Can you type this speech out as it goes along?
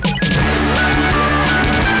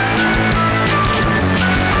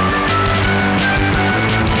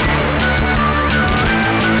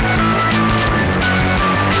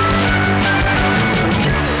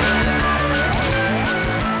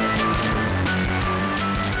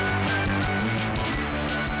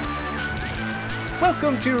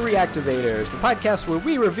Welcome to Reactivators, the podcast where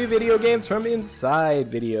we review video games from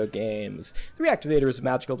inside video games. The Reactivator is a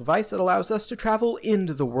magical device that allows us to travel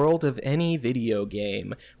into the world of any video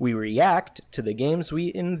game. We react to the games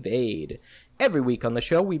we invade. Every week on the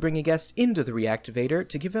show, we bring a guest into the Reactivator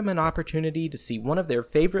to give them an opportunity to see one of their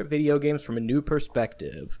favorite video games from a new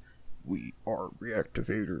perspective. We are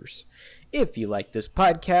Reactivators. If you like this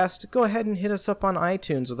podcast, go ahead and hit us up on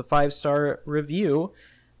iTunes with a 5-star review.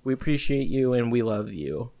 We appreciate you and we love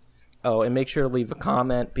you. Oh, and make sure to leave a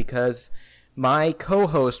comment because my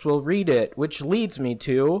co-host will read it, which leads me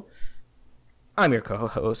to... I'm your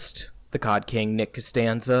co-host, the COD King, Nick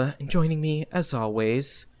Costanza, and joining me, as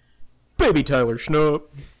always, Baby Tyler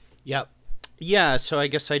Schnupp. Yep. Yeah, so I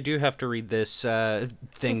guess I do have to read this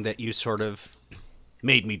thing that you sort of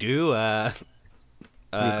made me do.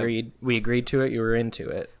 We agreed to it. You were into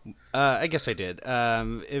it. I guess I did.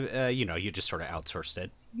 You just sort of outsourced it.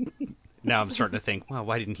 Now I'm starting to think, well,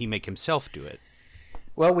 why didn't he make himself do it?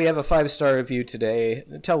 Well, we have a 5-star review today.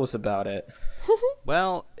 Tell us about it.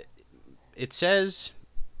 Well, it says,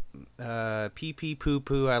 pee pee poo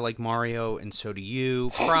poo, I like Mario, and so do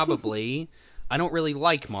you. Probably. I don't really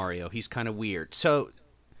like Mario. He's kind of weird. So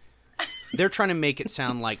they're trying to make it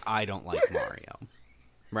sound like I don't like Mario.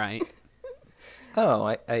 Right?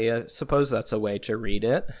 Oh, I suppose that's a way to read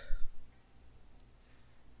it.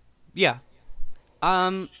 Yeah.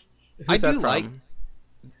 Who's I that do from? like...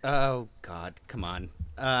 Oh, God, come on.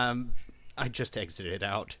 I just exited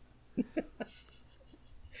out.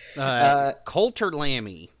 Coulter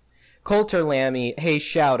Lammy. Coulter Lammy. Hey,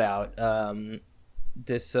 shout out.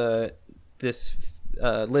 This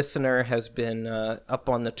listener has been up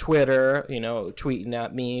on the Twitter, tweeting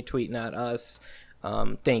at me, tweeting at us.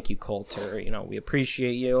 Thank you, Coulter. We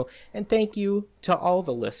appreciate you. And thank you to all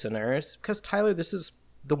the listeners. Because, Tyler, this is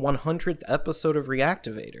the 100th episode of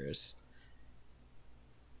Reactivators.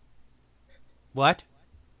 What?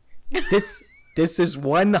 This is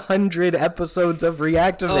 100 episodes of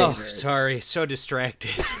Reactivators. Oh, sorry. So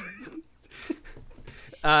distracted.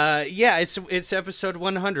 Yeah, it's episode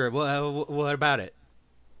 100. What about it?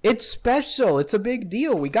 It's special. It's a big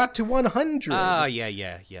deal. We got to 100.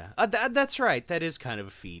 Yeah. That's right. That is kind of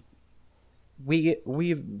a feat.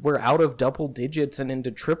 We're out of double digits and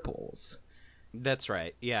into triples. That's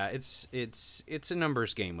right. Yeah, it's a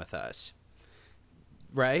numbers game with us.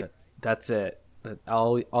 Right? That's it.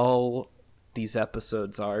 All these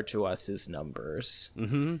episodes are to us is numbers.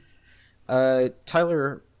 Mm-hmm.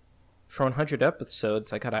 Tyler, for 100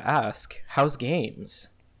 episodes, I gotta ask, how's games?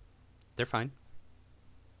 They're fine.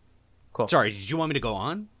 Cool. Sorry, did you want me to go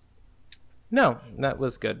on? No, that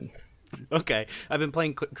was good. Okay. I've been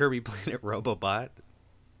playing Kirby Planet Robobot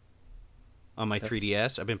on my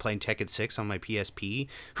 3DS. I've been playing Tekken 6 on my PSP.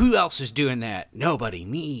 Who else is doing that? Nobody.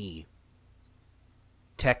 Me.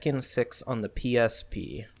 Tekken 6 on the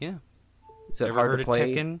PSP. Yeah. Is it Ever hard heard to of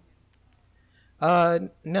play? Tekken?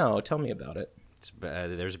 No. Tell me about it.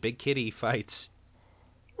 There's a big kitty he fights.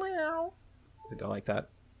 Meow. Does it go like that?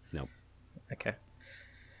 Nope. Okay.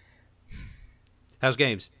 How's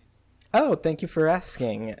games? Oh, thank you for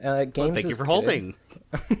asking. Games Well, thank you for holding.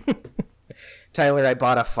 Tyler, I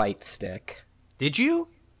bought a fight stick. Did you?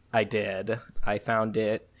 I did. I found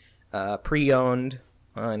it pre-owned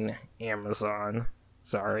on Amazon.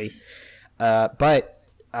 Sorry. But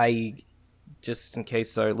I, just in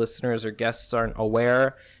case our listeners or guests aren't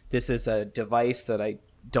aware, this is a device that I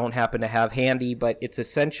don't happen to have handy, but it's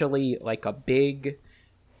essentially like a big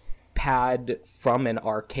pad from an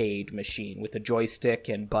arcade machine with a joystick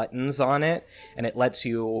and buttons on it, and it lets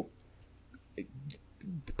you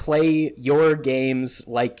play your games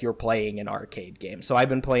like you're playing an arcade game. So I've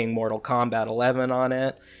been playing Mortal Kombat 11 on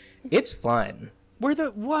it. It's fun.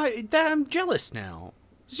 Why? I'm jealous now.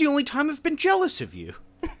 This is the only time I've been jealous of you.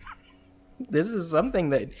 This is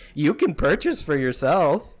something that you can purchase for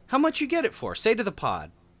yourself. How much you get it for? Say to the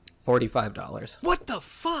pod. $45. What the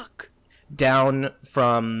fuck? Down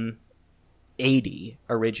from $80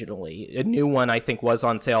 originally. A new one I think was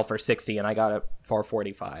on sale for $60 and I got it for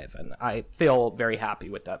 $45, and I feel very happy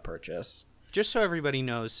with that purchase. Just so everybody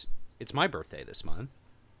knows, it's my birthday this month.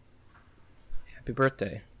 Happy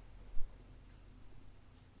birthday.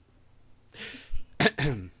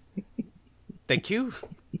 Thank you.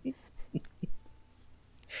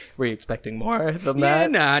 Were you expecting more than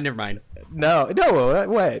that? Nah, never mind. No, what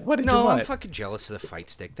did you want? I'm fucking jealous of the fight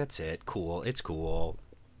stick. That's it. Cool. It's cool.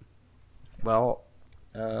 Well,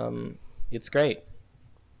 it's great.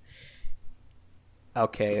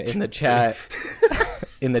 Okay, in the chat,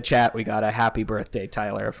 we got a happy birthday,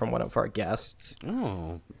 Tyler, from one of our guests.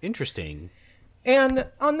 Oh, interesting. And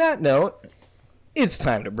on that note, it's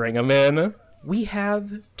time to bring him in. We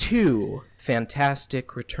have two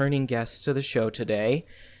fantastic returning guests to the show today.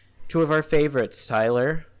 Two of our favorites,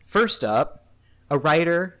 Tyler. First up, a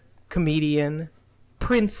writer, comedian,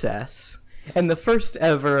 princess, and the first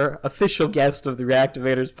ever official guest of the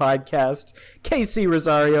Reactivators podcast, Casey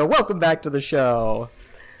Rosario. Welcome back to the show.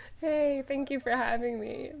 Hey, thank you for having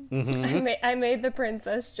me. Mm-hmm. I made the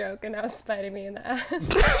princess joke, and now it's biting me in the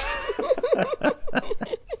ass.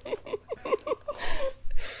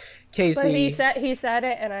 Casey. But he said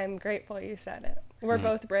it, and I'm grateful you said it. We're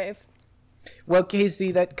both brave. Well,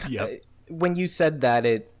 Casey, when you said that,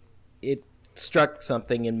 it struck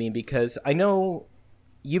something in me because I know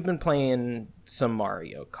you've been playing some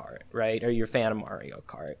Mario Kart, right? Or you're a fan of Mario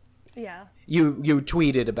Kart. Yeah. You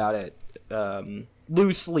tweeted about it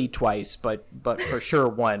loosely twice, but for sure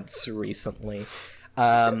once recently.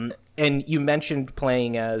 And you mentioned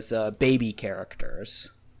playing as baby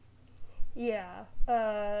characters. Yeah.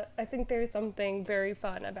 I think there's something very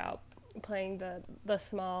fun about playing the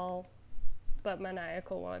small but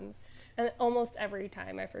maniacal ones. And almost every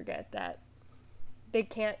time I forget that they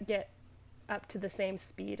can't get up to the same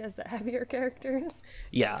speed as the heavier characters.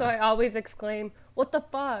 Yeah. So I always exclaim, "What the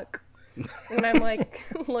fuck?" when I'm like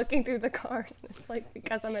looking through the cars. It's like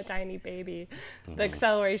because I'm a tiny baby, the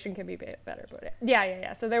acceleration can be better. But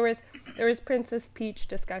yeah. So there was Princess Peach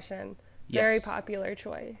discussion. Very popular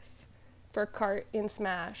choice for Kart in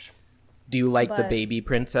Smash. Do you like the baby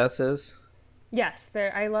princesses? Yes,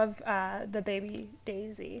 I love the baby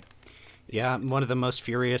Daisy. Yeah, one of the most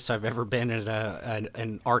furious I've ever been at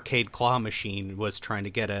an arcade claw machine was trying to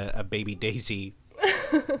get a baby Daisy.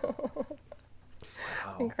 Wow.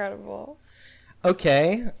 Incredible.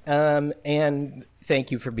 Okay, and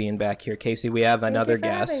thank you for being back here, Casey. We have another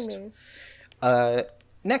guest.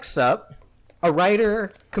 Next up, a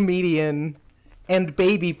writer, comedian, and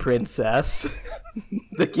baby princess,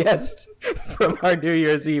 the guest from our New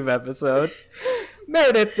Year's Eve episodes,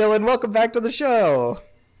 Meredith Dillon. Welcome back to the show.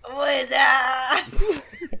 What's up?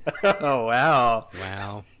 Oh, wow.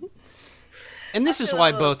 Wow. And this is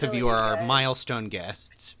why both of you are our milestone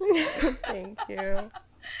guests. Thank you.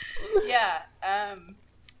 Yeah,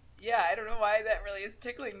 I don't know why that really is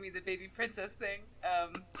tickling me, the baby princess thing.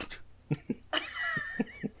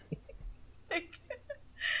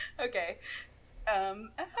 Okay.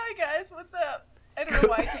 Hi guys, what's up? I don't know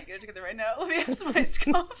why I can't get it together right now. Let me have some iced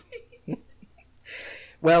coffee.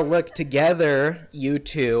 Well, look, together, you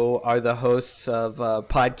two are the hosts of a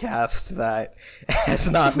podcast that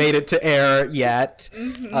has not made it to air yet.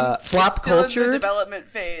 Flop Still Culture. in the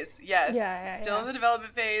development phase. Yes. Yeah. Still in the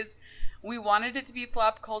development phase. We wanted it to be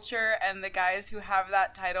Flop Culture, and the guys who have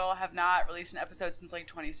that title have not released an episode since like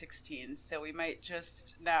 2016. So we might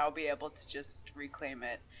just now be able to just reclaim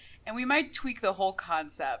it. And we might tweak the whole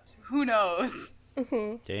concept. Who knows?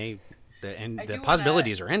 The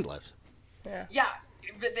possibilities are endless. Yeah.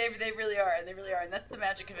 But they really are, and they really are, and that's the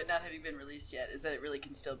magic of it not having been released yet, is that it really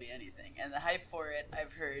can still be anything. And the hype for it,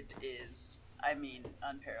 I've heard, is,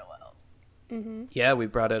 unparalleled. Mm-hmm. Yeah, we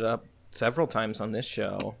brought it up several times on this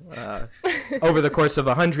show over the course of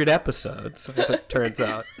 100 episodes, as it turns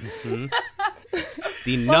out. Mm-hmm.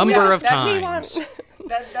 The number of times.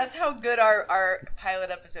 That's how good our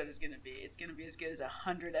pilot episode is going to be. It's going to be as good as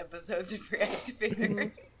 100 episodes of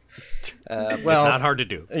Reactivators. Well, not hard to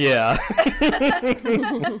do. Yeah.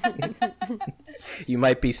 You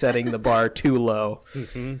might be setting the bar too low.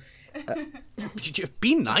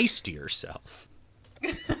 Be nice to yourself.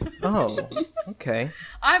 Oh, okay.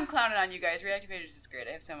 I'm clowning on you guys. Reactivators is great.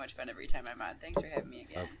 I have so much fun every time I'm on. Thanks for having me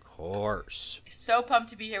again. Of course. So pumped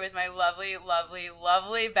to be here with my lovely, lovely,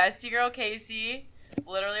 lovely bestie girl, Casey.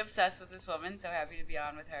 Literally obsessed with this woman. So happy to be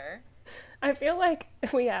on with her. I feel like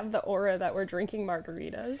we have the aura that we're drinking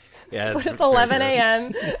margaritas. Yeah, but it's 11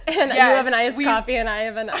 a.m. and you have an iced coffee and I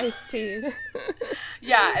have an iced tea.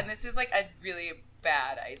 Yeah, and this is like a really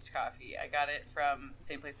bad iced coffee. I got it from the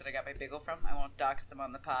same place that I got my bagel from. I won't dox them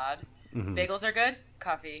on the pod. Mm-hmm. Bagels are good.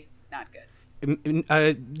 Coffee, not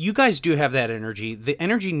good. You guys do have that energy. The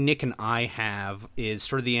energy Nick and I have is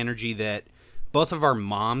sort of the energy that both of our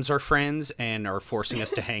moms are friends and are forcing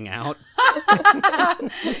us to hang out.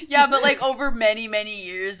 Yeah, but like over many, many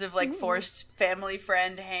years of like forced family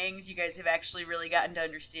friend hangs, you guys have actually really gotten to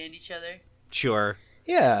understand each other. Sure.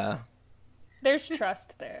 Yeah. There's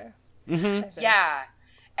trust there. Mm-hmm. Yeah.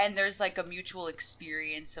 And there's like a mutual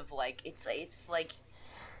experience of like, it's like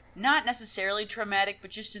not necessarily traumatic, but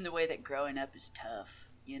just in the way that growing up is tough,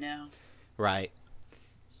 you know? Right.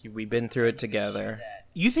 We've been through it together.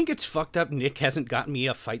 You think it's fucked up Nick hasn't gotten me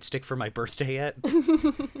a fight stick for my birthday yet?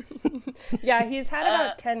 Yeah, he's had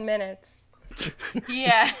about 10 minutes.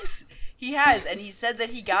 Yes. He has, and he said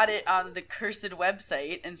that he got it on the cursed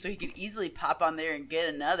website, and so he could easily pop on there and get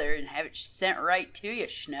another and have it sent right to you,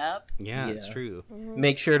 schnup. Yeah, it's true.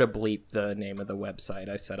 Make sure to bleep the name of the website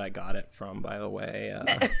I said I got it from, by the way.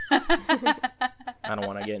 I don't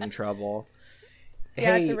want to get in trouble.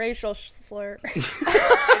 Yeah, Hey, it's a racial slur. Really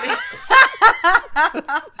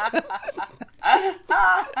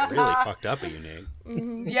fucked up at you,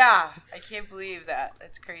 Nate. Yeah, I can't believe that.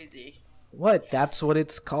 That's crazy. what? That's what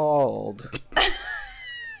it's called.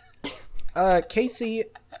 Casey,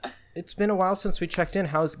 it's been a while since we checked in.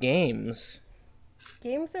 How's games?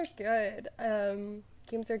 Games are good.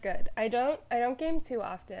 Games are good. I don't game too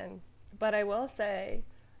often, but I will say,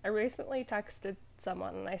 I recently texted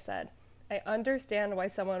someone and I said, I understand why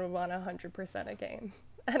someone would want 100% a game.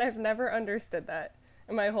 And I've never understood that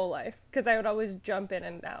in my whole life, because I would always jump in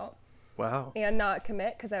and out Wow. and not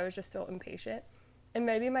commit because I was just so impatient. And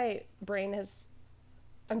maybe my brain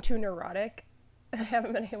I'm too neurotic. I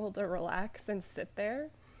haven't been able to relax and sit there.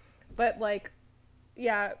 But like,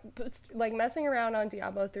 yeah, like messing around on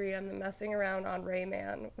Diablo 3 and then messing around on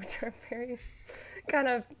Rayman, which are very kind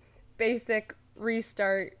of basic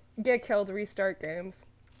restart, get killed, restart games.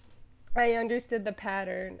 I understood the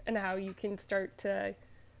pattern and how you can start to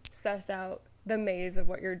suss out the maze of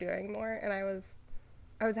what you're doing more. And I was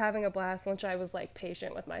having a blast once I was like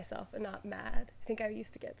patient with myself and not mad. I think I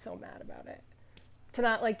used to get so mad about it, to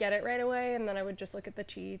not like get it right away, and then I would just look at the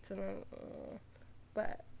cheats and then,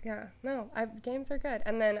 but yeah, no, games are good.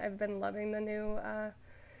 And then I've been loving the new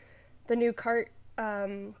kart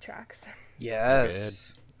tracks.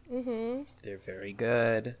 Yes. They're very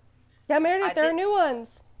good. Yeah, Meredith, there are new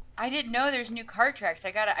ones. I didn't know there's new cart tracks.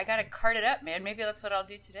 I gotta cart it up, man. Maybe that's what I'll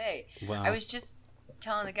do today. Wow. I was just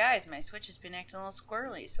telling the guys my Switch has been acting a little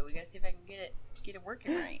squirrely, so we gotta see if I can get it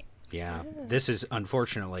working right. Yeah, this is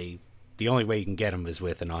unfortunately the only way you can get them is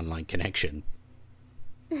with an online connection.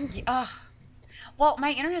 Yeah, well,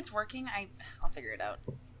 my internet's working. I'll figure it out.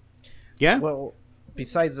 Yeah. Well,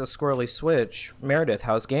 besides the squirrely Switch, Meredith,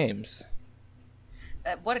 how's games?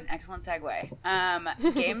 What an excellent segue.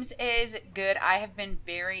 Games is good. I have been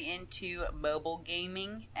very into mobile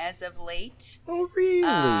gaming as of late. Oh,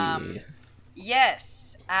 really?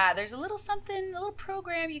 Yes. There's a little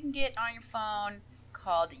program you can get on your phone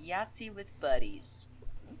called Yahtzee with Buddies.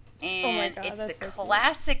 And God, it's the that's so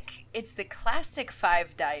classic it's the classic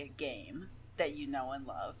 5-die game that you know and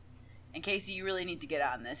love. In case you really need to get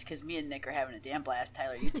on this, because me and Nick are having a damn blast.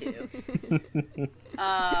 Tyler, you too.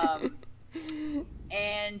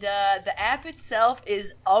 And the app itself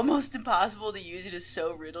is almost impossible to use. It is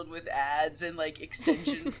so riddled with ads and like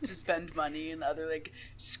extensions to spend money and other like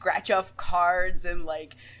scratch off cards and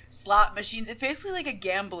like slot machines. It's basically like a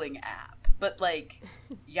gambling app, but like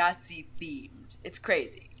Yahtzee themed. It's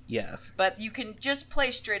crazy. Yes. But you can just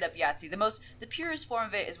play straight up Yahtzee. The purest form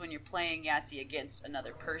of it is when you're playing Yahtzee against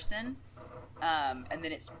another person. And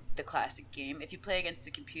then it's the classic game. If you play against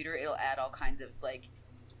the computer, it'll add all kinds of like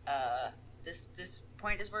this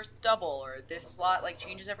point is worth double, or this slot like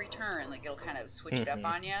changes every turn. Like it'll kind of switch it up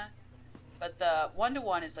on you. But the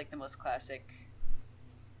 1-to-1 is like the most classic,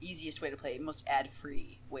 easiest way to play, most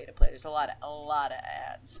ad-free way to play. There's a lot of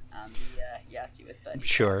ads on the Yahtzee with Buddies.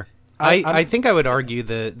 Sure. I think I would argue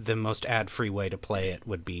the most ad-free way to play it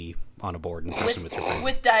would be on a board in person with your friends.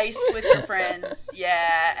 With dice, with your friends.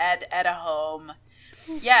 Yeah, at a home.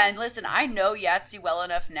 Yeah, and listen, I know Yahtzee well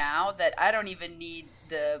enough now that I don't even need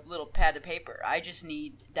the little pad of paper. I just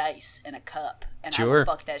need dice and a cup, and I will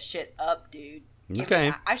fuck that shit up, dude.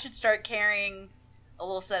 Okay. I should start carrying a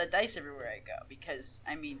little set of dice everywhere I go, because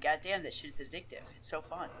I mean, goddamn, that shit is addictive. It's so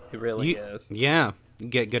fun. It really is. Yeah. You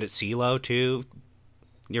get good at CeeLo too.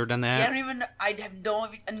 You ever done that? See, I don't even know. I have no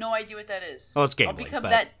idea what that is. Oh, it's gambling.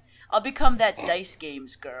 I'll become that dice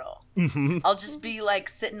games girl. I'll just be like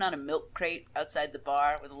sitting on a milk crate outside the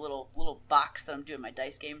bar with a little box that I'm doing my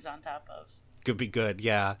dice games on top of. Could be good,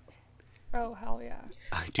 yeah. Oh, hell yeah.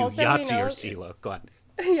 Do Also, Yahtzee you know, or CeeLo. Go on.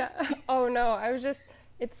 Yeah. Oh no, I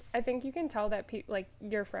think you can tell that like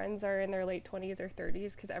your friends are in their late 20s or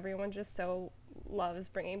 30s because everyone just so loves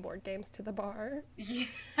bringing board games to the bar. Yeah.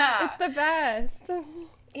 It's the best.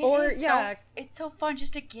 It's so fun.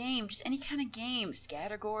 Just a game, just any kind of game.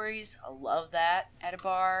 Categories, I love that at a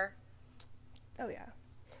bar. Oh yeah.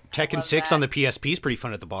 Tekken 6 on the PSP is pretty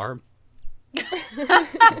fun at the bar.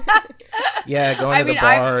 Yeah, going to the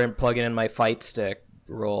bar and plugging in my fight stick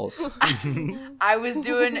rules. I was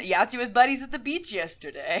doing Yahtzee with Buddies at the beach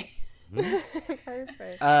yesterday.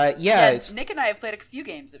 Perfect. Yeah, Nick and I have played a few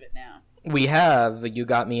games of it now. we have. You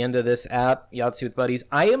got me into this app, Yahtzee with Buddies.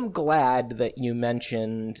 I am glad that you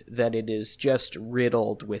mentioned that it is just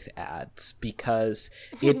riddled with ads, because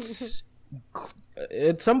it's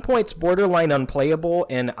at some points borderline unplayable,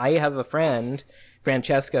 and I have a friend,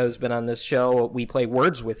 Francesca, who's been on this show. We play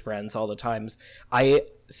Words with Friends all the times. I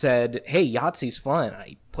said, hey, Yahtzee's fun.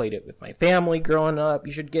 I played it with my family growing up.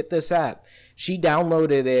 You should get this app. She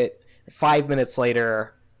downloaded it. 5 minutes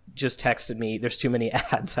later, just texted me, there's too many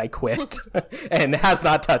ads, I quit. And has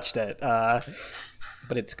not touched it.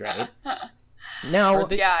 But it's great. Now,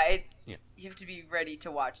 you have to be ready to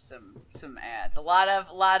watch some ads. A lot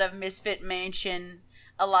of Misfit Mansion,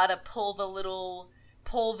 a lot of pull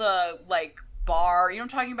the like bar. You know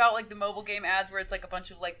what I'm talking about? Like the mobile game ads where it's like a bunch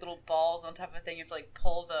of like little balls on top of a thing. You have to like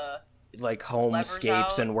pull the like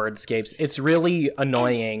homescapes and wordscapes. It's really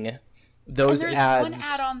annoying. Those ads,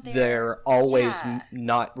 they're always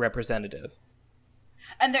not representative.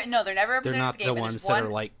 And they're never representative. They're not the ones that are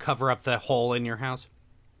like cover up the hole in your house.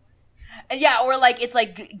 Yeah, or like it's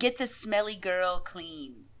like get the smelly girl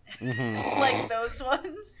clean, like those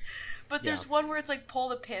ones. But there's one where it's like pull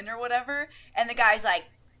the pin or whatever, and the guy's like,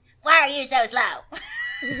 "Why are you so slow?"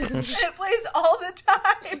 And it plays all the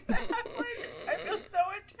time. And I'm like, I feel so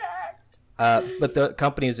attacked. But the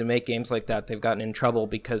companies who make games like that, they've gotten in trouble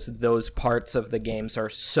because those parts of the games are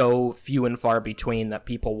so few and far between that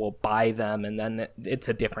people will buy them, and then it's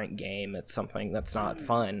a different game. It's something that's not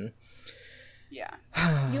fun. Yeah.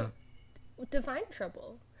 You define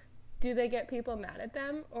trouble. Do they get people mad at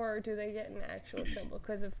them, or do they get in actual trouble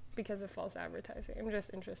because of false advertising? I'm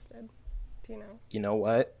just interested. Do you know? You know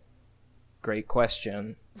what? Great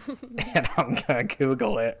question. And I'm gonna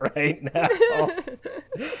Google it right now.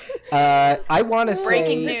 I want to say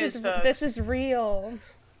breaking news, folks. This is real.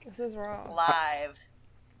 This is raw. Live.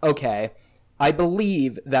 Okay, I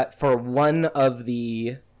believe that for one of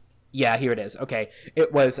the. Yeah, here it is. Okay,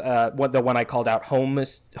 it was the one I called out,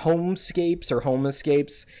 Homescapes or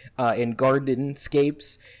Homescapes in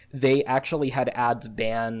Gardenscapes. They actually had ads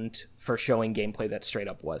banned for showing gameplay that straight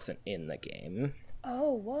up wasn't in the game.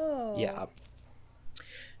 Oh, whoa. Yeah.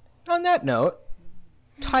 On that note,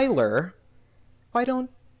 Tyler, why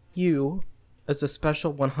don't you, as a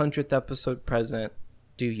special 100th episode present,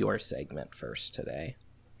 do your segment first today?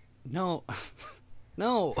 No.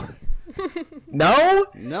 No. No?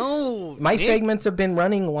 No. My segments have been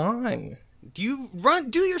running long. Do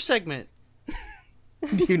your segment.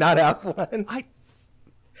 Do you not have one?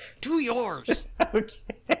 Do yours.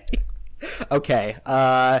 Okay.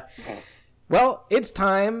 Well, it's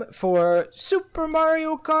time for Super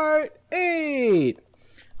Mario Kart 8.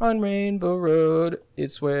 On Rainbow Road,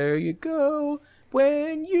 it's where you go.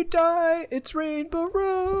 When you die, it's Rainbow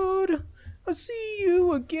Road. I'll see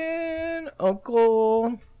you again,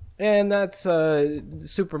 Uncle. And that's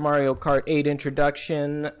Super Mario Kart 8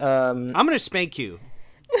 introduction. I'm going to spank you.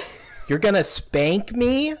 You're going to spank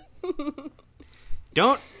me?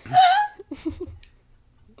 Don't.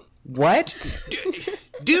 What?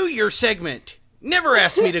 Do your segment. Never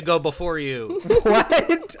ask me to go before you.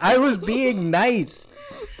 What? I was being nice.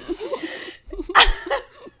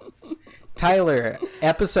 Tyler,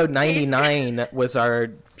 episode 99 was our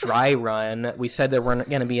dry run. We said there weren't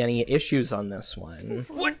going to be any issues on this one.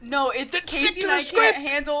 What? No, it's Casey and I can't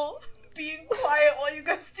handle being quiet while you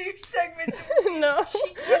guys do your segments. No.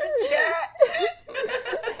 Cheeky in the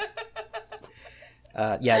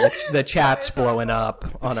chat. Yeah, the chat's blowing up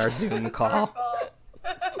on our Zoom call.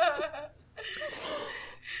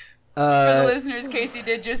 For the listeners, Casey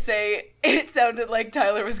did just say it sounded like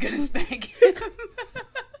Tyler was going to spank him.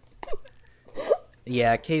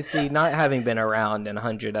 Yeah, Casey, not having been around in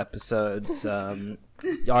 100 episodes,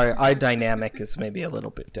 our dynamic is maybe a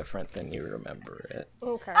little bit different than you remember it.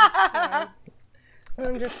 Okay. Yeah.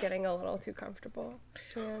 I'm just getting a little too comfortable.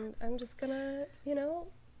 And I'm just gonna, I'm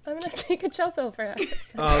gonna take a chill pill for it.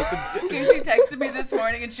 Casey texted me this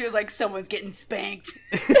morning and she was like, someone's getting spanked.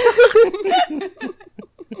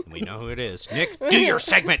 We know who it is. Nick, do your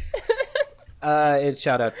segment.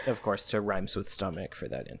 Shout out, of course, to Rhymes with Stomach for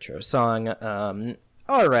that intro song.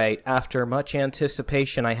 All right, after much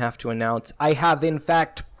anticipation, I have to announce I have, in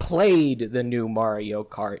fact, played the new Mario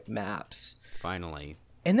Kart maps. Finally.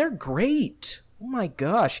 And they're great. Oh my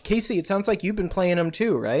gosh. Casey, it sounds like you've been playing them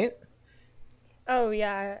too, right? Oh,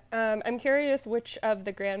 yeah. I'm curious which of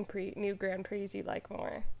the new Grand Prix you like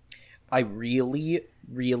more. I really,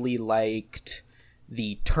 really liked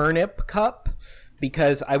the Turnip Cup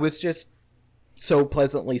because I was just so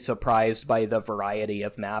pleasantly surprised by the variety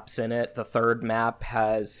of maps in it. The third map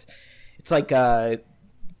it's like a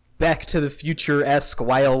Back to the Future-esque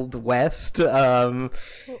Wild West, where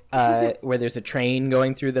there's a train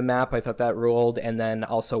going through the map. I thought that ruled. And then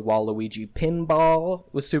also Waluigi Pinball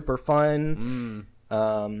was super fun.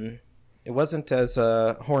 It wasn't as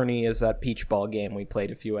horny as that Peach Ball game we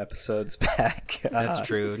played a few episodes back. That's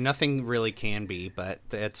true. Nothing really can be, but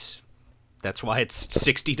that's why it's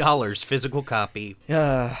 $60 physical copy.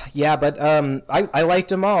 Yeah, but I liked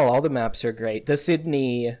them all. All the maps are great. The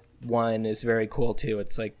Sydney one is very cool too.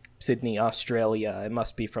 It's like Sydney, Australia. It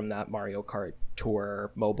must be from that Mario Kart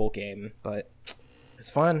Tour mobile game, but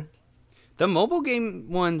it's fun. The mobile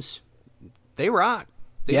game ones, they rock.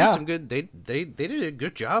 They did some good. They did a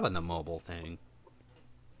good job on the mobile thing.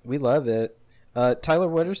 We love it. Tyler,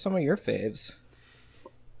 what are some of your faves?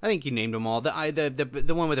 I think you named them all.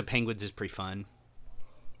 The one with the penguins is pretty fun.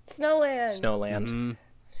 Snowland.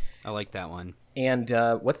 I like that one. And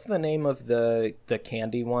what's the name of the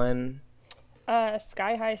candy one?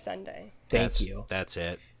 Sky High Sundae. Thank you. That's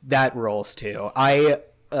it. That rolls too.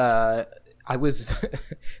 I was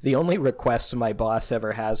the only request my boss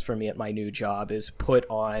ever has for me at my new job is put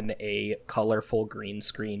on a colorful green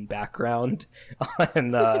screen background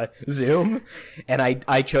on Zoom, and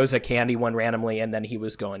I chose a candy one randomly, and then he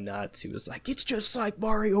was going nuts. He was like, "It's just like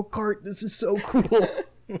Mario Kart. This is so cool."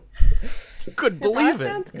 Could believe That it.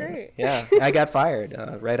 sounds great. Yeah, I got fired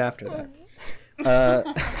right after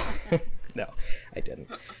that. No, I didn't.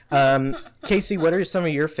 Casey, what are some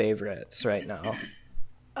of your favorites right now?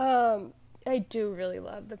 I do really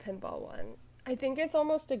love the pinball one. I think it's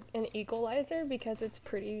almost an equalizer because it's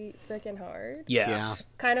pretty freaking hard. Yes.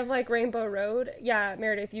 Kind of like Rainbow Road. Yeah,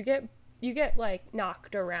 Meredith, you get like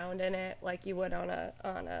knocked around in it like you would on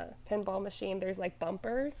a pinball machine. There's like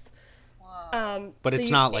bumpers. Wow. But it's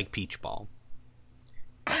not like Peach Ball.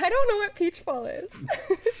 I don't know what Peach Ball is.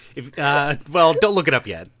 Well, don't look it up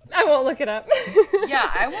yet. I won't look it up.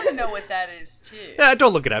 Yeah, I want to know what that is too.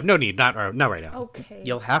 Don't look it up. No need. Not right now. Okay.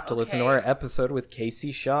 You'll have to listen to our episode with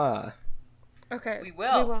Casey Shaw. Okay. We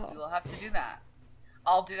will. We will have to do that.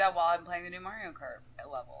 I'll do that while I'm playing the new Mario Kart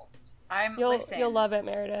levels. You'll love it,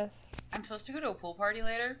 Meredith. I'm supposed to go to a pool party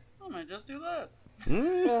later. I might just do that.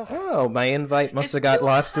 Oh, my invite must It's have got too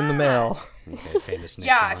lost in the mail. Okay, famous Nick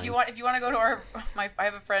Yeah, line. if you want to go to I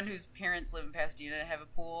have a friend whose parents live in Pasadena and have a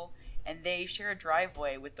pool, and they share a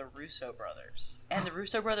driveway with the Russo brothers. And the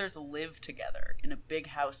Russo brothers live together in a big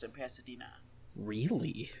house in Pasadena.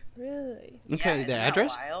 Really? Really? Okay, Yeah, the isn't that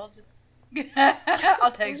address? wild?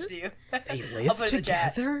 I'll text you. They I'll live put it in the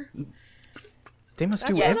chat. together? They must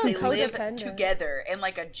do Yes, they everything. live together in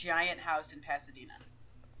like a giant house in Pasadena.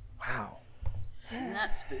 Wow. Isn't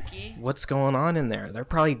that spooky? What's going on in there? They're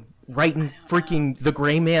probably writing freaking The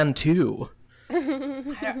Gray Man 2.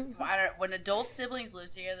 I don't, when adult siblings live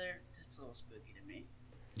together, that's a little spooky to me.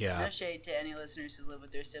 Yeah. No shade to any listeners who live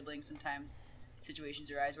with their siblings. Sometimes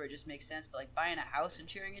situations arise where it just makes sense, but like buying a house and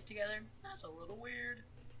sharing it together, that's a little weird.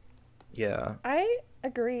 Yeah. I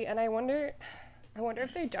agree, and I wonder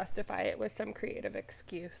if they justify it with some creative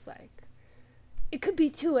excuse, like it could be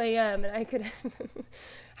 2 a.m. and I could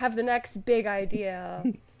have the next big idea.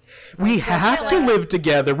 We have to live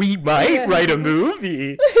together. We might write a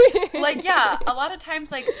movie. Like, yeah, a lot of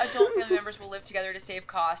times, like, adult family members will live together to save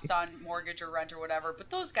costs on mortgage or rent or whatever, but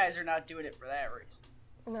those guys are not doing it for that reason.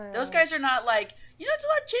 No. Those guys are not like, it's a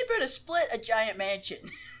lot cheaper to split a giant mansion.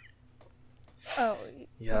 Oh,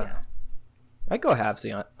 Yeah. I'd go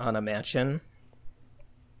halvesy on a mansion.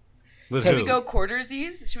 With Should who? we go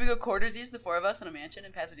quartersies? Should we go quartersies, the four of us in a mansion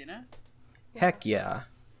in Pasadena? Heck yeah.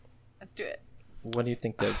 Let's do it. What do you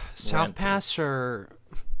think the South rent Pass or...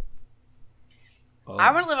 Oh.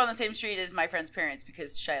 I want to live on the same street as my friend's parents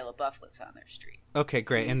because Shia LaBeouf lives on their street. Okay,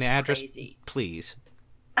 great. And He's the address, crazy. please.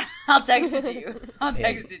 I'll text it to you. I'll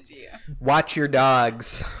text it to you. Watch your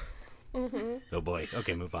dogs. Oh boy.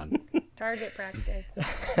 Okay, move on. target practice.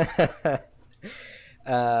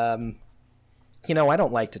 I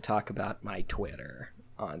don't like to talk about my Twitter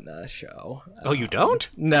on the show. Oh, you don't?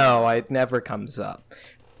 No, it never comes up.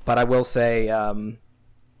 But I will say,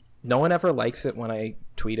 no one ever likes it when I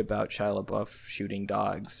tweet about Shia LaBeouf shooting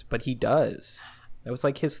dogs, but he does. That was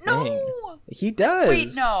like his thing. No! He does.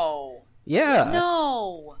 Wait, no. Yeah.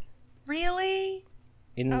 No. Really?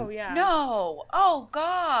 Oh yeah. No. Oh,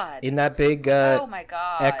 God. In that big Oh, my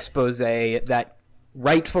God. expose that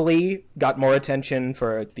rightfully got more attention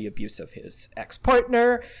for the abuse of his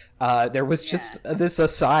ex-partner. There was just this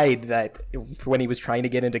aside that when he was trying to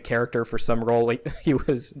get into character for some role, he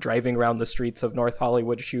was driving around the streets of North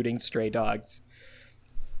Hollywood shooting stray dogs.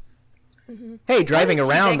 Mm-hmm. Hey, driving Is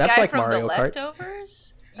he around, that that's guy like from Mario the Kart.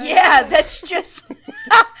 Leftovers? Yeah, that's just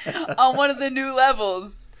on one of the new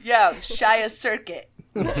levels. Yeah, Shia Circuit.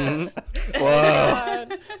 Whoa.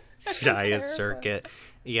 Giant circuit.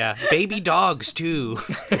 Yeah, baby dogs too.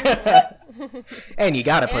 And you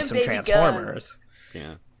gotta put And some baby Transformers.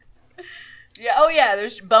 Yeah. Yeah. Oh yeah.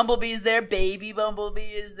 There's Bumblebee's there. Baby Bumblebee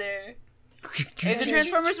is there. If the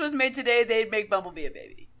Transformers was made today, they'd make Bumblebee a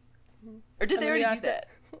baby. Or did they already do that?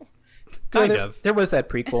 Kind of. There was that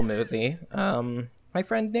prequel movie. My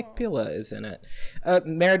friend Nick Pilla is in it.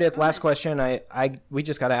 Meredith, last question. We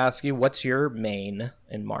just got to ask you, what's your main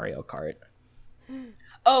in Mario Kart?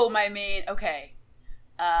 Oh, my main. Okay.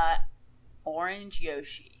 Orange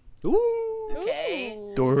Yoshi. Ooh. Okay.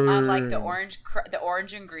 Durr. On like the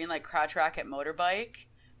orange and green like crotch rocket motorbike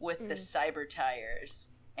with the cyber tires,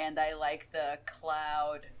 and I like the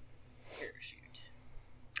cloud parachute.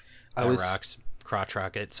 Rocks, crotch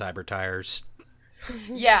rocket, cyber tires.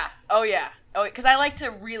 Yeah. Oh yeah. Oh, because I like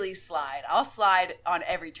to really slide. I'll slide on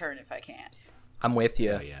every turn if I can. I'm with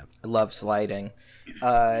you. Oh, yeah. I love sliding. Me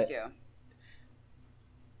too.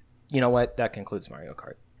 You know what? That concludes Mario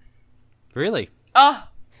Kart. Really? Oh.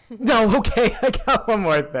 No, okay. I got one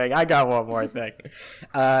more thing.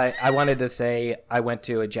 I wanted to say I went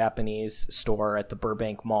to a Japanese store at the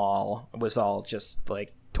Burbank Mall. It was all just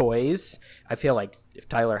like toys. I feel like if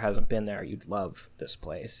Tyler hasn't been there, you'd love this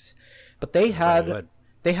place. But they had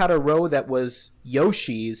a row that was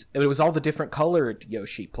Yoshi's. It was all the different colored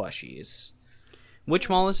Yoshi plushies. Which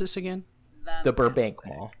mall is this again? The Burbank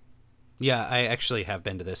Mall. Yeah, I actually have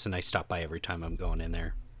been to this, and I stop by every time I'm going in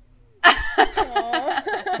there.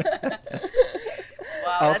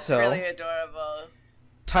 Wow, that's Also, really adorable.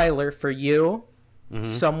 Tyler, for you,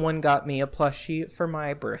 someone got me a plushie for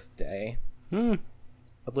my birthday. A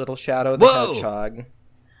little Shadow the Hedgehog.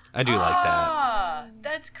 I do like that. Ah,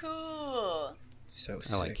 that's cool. So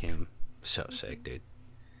sick. I like him. So sick, dude.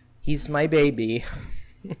 He's my baby.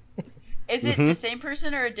 Is it the same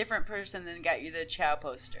person or a different person that got you the Chow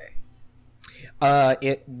poster?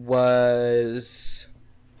 It was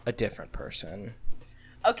a different person.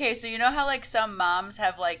 Okay, so you know how like some moms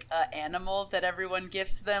have like an animal that everyone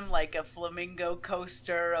gifts them, like a flamingo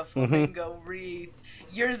coaster, a flamingo wreath.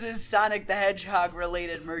 Yours is Sonic the Hedgehog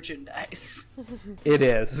related merchandise. It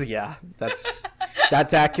is, yeah. That's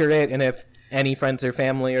accurate, and if any friends or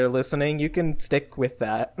family are listening, you can stick with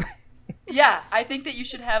that. Yeah, I think that you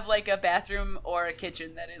should have like a bathroom or a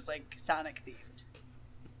kitchen that is like Sonic themed.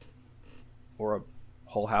 Or a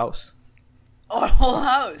whole house. Or a whole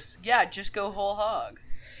house. Yeah, just go whole hog.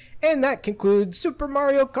 And that concludes Super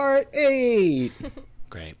Mario Kart 8.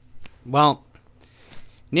 Great. Well,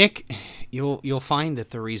 Nick, you'll find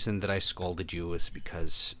that the reason that I scolded you was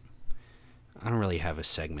because I don't really have a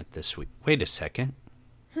segment this week. Wait a second.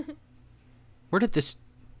 Where did this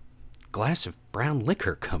glass of brown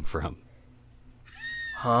liquor come from?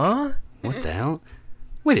 Huh? What the hell?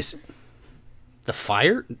 Wait a second. The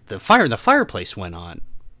fire in the fireplace went on.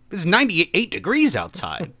 It's 98 degrees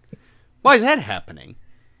outside. Why is that happening?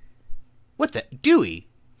 What the? Dewey?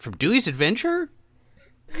 From Dewey's Adventure?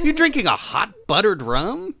 You drinking a hot buttered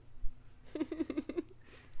rum?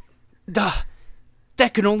 Duh.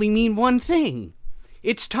 That can only mean one thing.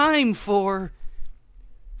 It's time for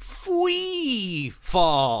Free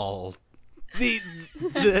Fall.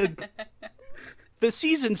 The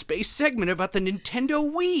seasons-based segment about the Nintendo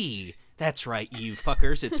Wii. That's right, you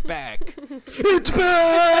fuckers. It's back. It's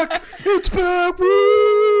back! It's back!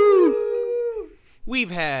 Woo!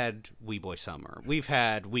 We've had Wii Boy Summer. We've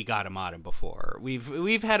had We Got Him on him before.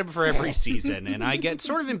 We've had him for every season, and I get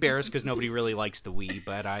sort of embarrassed because nobody really likes the Wii,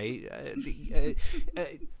 but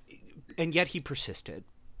and yet he persisted.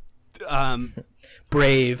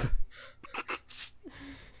 Brave.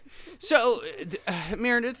 So,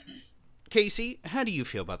 Meredith, Casey, how do you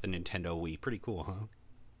feel about the Nintendo Wii? Pretty cool, huh?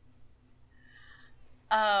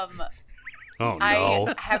 Oh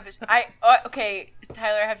no! Okay,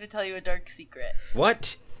 Tyler, I have to tell you a dark secret.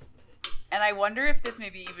 What? And I wonder if this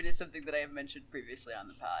maybe even is something that I have mentioned previously on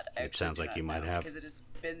the pod. It sounds like you might have, because it has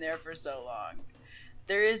been there for so long.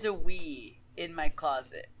 There is a Wii in my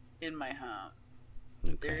closet in my home.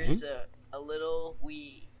 Okay. There is a little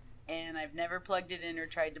Wii, and I've never plugged it in or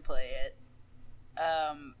tried to play it.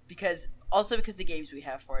 Because the games we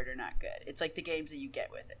have for it are not good. It's like the games that you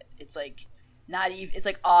get with it. It's like not even. It's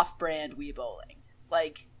like off-brand Wii bowling,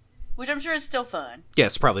 like, which I'm sure is still fun. Yeah,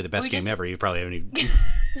 it's probably the best game ever. You probably haven't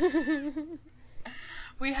even.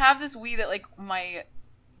 We have this Wii that like my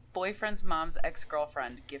boyfriend's mom's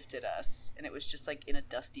ex-girlfriend gifted us, and it was just like in a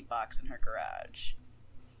dusty box in her garage.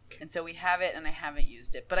 And so we have it, and I haven't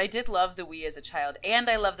used it. But I did love the Wii as a child, and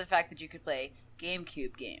I love the fact that you could play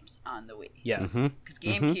GameCube games on the Wii. Yes. Because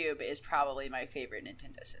GameCube is probably my favorite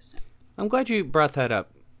Nintendo system. I'm glad you brought that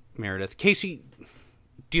up, Meredith. Casey,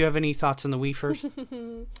 do you have any thoughts on the Wii first?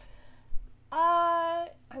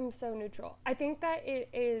 I'm so neutral. I think that it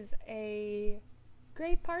is a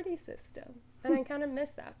great party system, and I kind of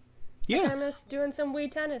miss that. Yeah. I miss doing some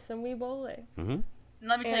Wii tennis and Wii bowling. Mm-hmm. And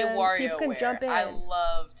let me tell you, And people can WarioWare. jump in. I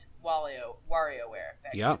loved WarioWare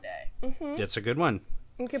back in the day. That's a good one.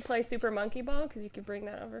 You could play Super Monkey Ball because you could bring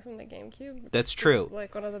that over from the GameCube. That's It's true.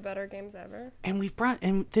 like one of the better games ever.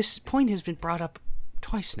 And this point has been brought up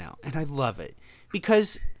twice now, and I love it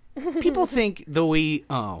because people think the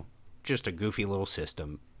Wii, just a goofy little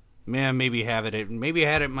system. Man, maybe I had it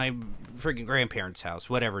at my freaking grandparents' house,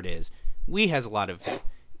 whatever it is. Wii has a lot of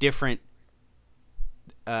different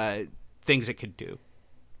things it could do.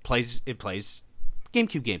 It plays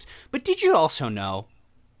GameCube games. But did you also know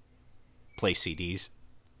play CDs?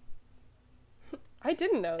 I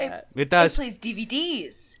didn't know that. It does. It plays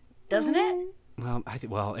DVDs, doesn't it?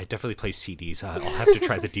 Well, it definitely plays CDs. I'll have to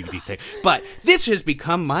try the DVD thing. But this has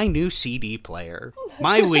become my new CD player.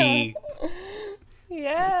 My Wii.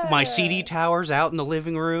 Yeah. My CD tower's out in the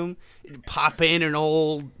living room. Pop in an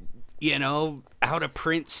old, out of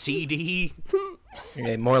print CD.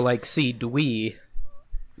 Okay, more like CD.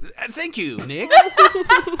 Thank you, Nick.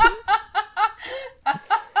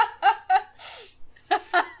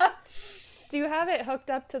 Do you have it hooked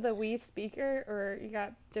up to the Wii speaker, or you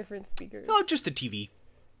got different speakers? Oh, just the TV.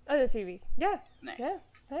 Oh, the TV. Yeah. Nice.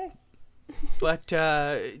 Yeah. Hey. But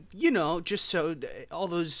just so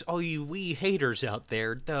all you Wii haters out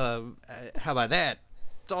there, how about that?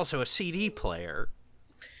 It's also a CD player.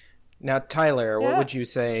 Now, Tyler, what Yeah. would you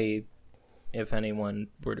say if anyone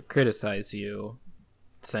were to criticize you,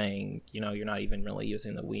 saying, you're not even really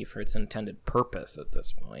using the Wii for its intended purpose at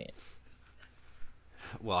this point?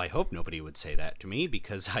 Well, I hope nobody would say that to me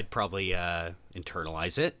because I'd probably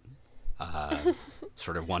internalize it.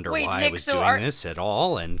 Sort of wonder Wait, why Nick, I was so doing this at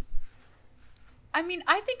all, and I mean,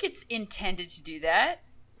 I think it's intended to do that.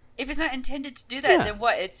 If it's not intended to do that, then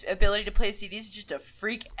what? Its ability to play CDs is just a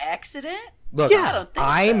freak accident? Look, I don't think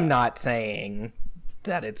I'm so. not saying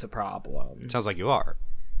that it's a problem. sounds like you are.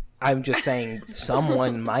 I'm just saying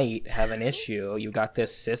someone might have an issue. You got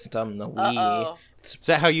this system, the Wii. Uh-oh. Is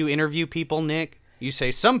that how you interview people, Nick? You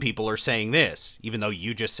say some people are saying this, even though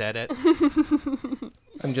you just said it.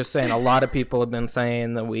 I'm just saying a lot of people have been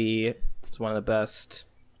saying the Wii is one of the best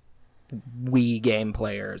Wii game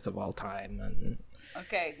players of all time. And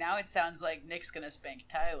Okay, now it sounds like Nick's gonna spank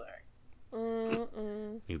Tyler.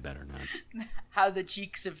 You better not. How the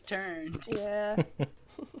cheeks have turned. Yeah.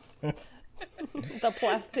 The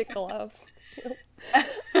plastic glove.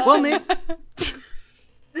 Well, Nick,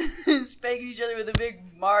 Spanking each other with a big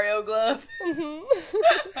Mario glove.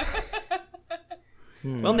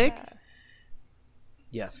 well, Nick,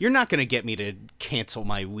 yes. you're not going to get me to cancel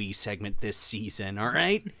my Wii segment this season, all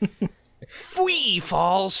right? Fwee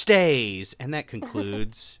Fall stays. And that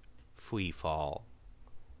concludes Fwee Fall.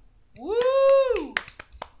 Woo!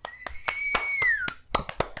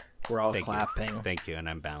 We're all Thank clapping. you. Thank you, and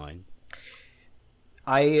I'm bowing.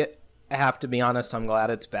 I have to be honest, I'm glad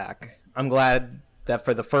it's back. I'm glad that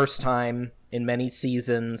for the first time in many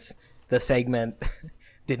seasons, the segment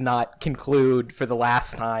did not conclude for the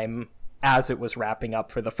last time as it was wrapping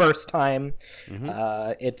up for the first time.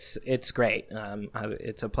 Mm-hmm. It's great.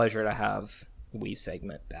 It's a pleasure to have the Wii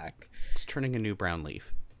segment back. It's turning a new brown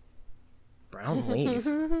leaf. Brown leaf.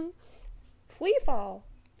 Flea fall.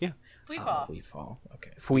 Yeah. Fwee fall. Fwee fall.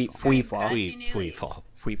 Okay. Fwee fall. Fwee. Fwee Fall.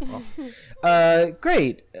 Fwee fall.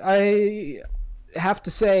 Great. I have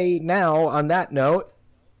to say now, on that note,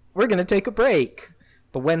 we're going to take a break.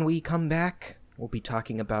 But when we come back, we'll be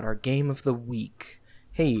talking about our game of the week.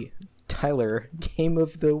 Hey, Tyler, game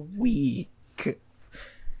of the week.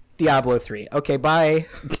 Diablo 3. Okay, bye.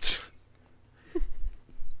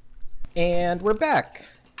 And we're back.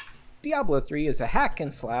 Diablo 3 is a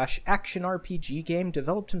hack-and-slash action RPG game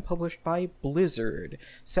developed and published by Blizzard.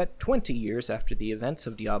 Set 20 years after the events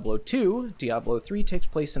of Diablo 2, Diablo 3 takes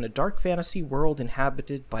place in a dark fantasy world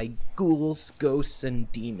inhabited by ghouls, ghosts,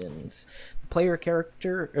 and demons.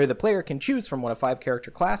 The player can choose from one of 5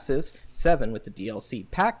 character classes, 7 with the DLC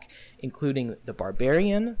pack, including the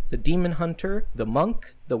Barbarian, the Demon Hunter, the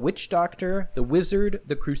Monk, the Witch Doctor, the Wizard,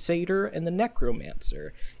 the Crusader, and the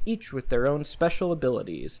Necromancer, each with their own special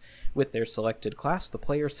abilities. With their selected class, the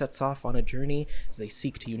player sets off on a journey as they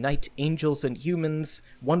seek to unite angels and humans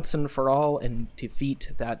once and for all and defeat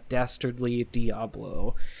that dastardly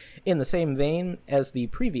Diablo. In the same vein as the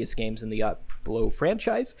previous games in the Diablo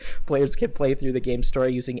franchise, players can play through the game's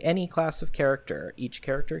story using any class of character. Each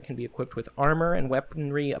character can be equipped with armor and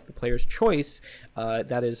weaponry of the player's choice,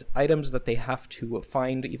 that is, items that they have to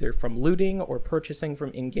find either from looting or purchasing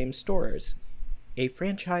from in-game stores. A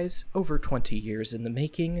franchise over 20 years in the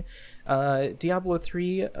making, Diablo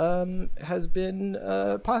 3 has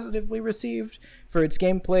been positively received for its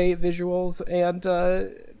gameplay, visuals, and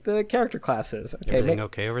the character classes. Okay, Everything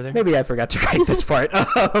okay over there? Maybe I forgot to write this part.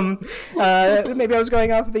 Maybe I was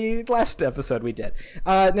going off the last episode we did.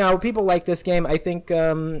 Now, people like this game. I think,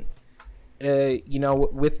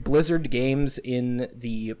 with Blizzard games in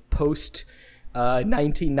the post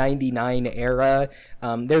 1999 era,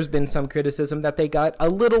 there's been some criticism that they got a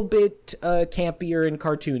little bit campier and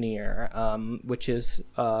cartoonier, which is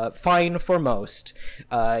fine for most.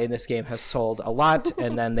 And this game has sold a lot,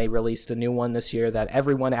 and then they released a new one this year that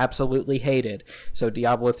everyone absolutely hated. So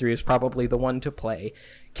Diablo 3 is probably the one to play.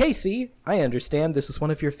 Casey, I understand this is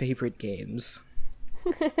one of your favorite games.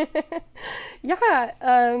 Yeah,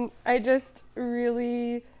 I just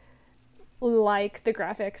really like the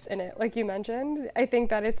graphics in it, like you mentioned. I think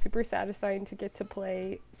that it's super satisfying to get to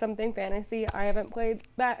play something fantasy. I haven't played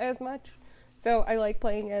that as much, so I like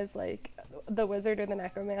playing as like the wizard or the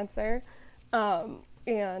necromancer,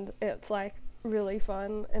 and it's like really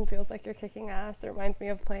fun and feels like you're kicking ass. It reminds me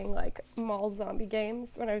of playing like mall zombie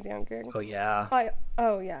games when I was younger. Oh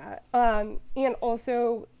yeah. And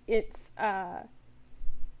also it's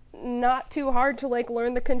not too hard to like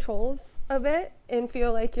learn the controls of it and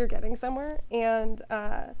feel like you're getting somewhere, and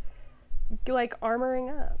like armoring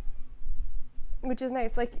up, which is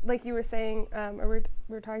nice. Like you were saying, or we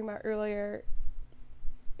were talking about earlier,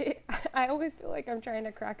 I always feel like I'm trying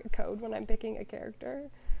to crack a code when I'm picking a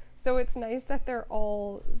character, so it's nice that they're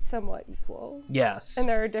all somewhat equal. Yes. And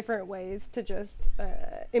there are different ways to just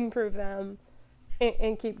improve them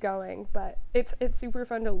and keep going, but it's super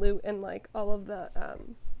fun to loot, and like all of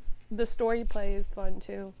the story play is fun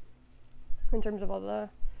too, in terms of all the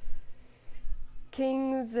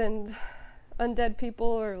kings and undead people,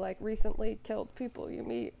 or like recently killed people you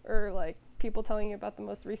meet, or like people telling you about the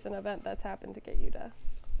most recent event that's happened to get you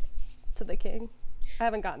to the king. I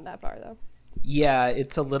haven't gotten that far though. Yeah,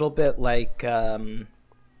 it's a little bit like I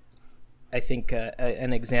think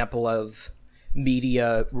an example of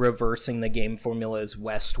media reversing the game formula is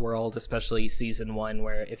Westworld, especially season 1,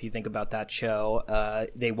 where if you think about that show,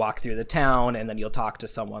 they walk through the town and then you'll talk to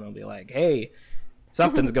someone and be like, hey,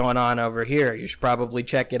 something's going on over here, you should probably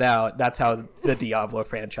check it out. That's how the Diablo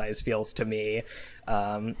franchise feels to me.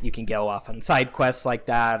 You can go off on side quests like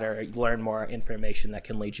that, or learn more information that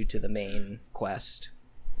can lead you to the main quest.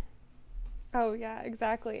 Oh yeah,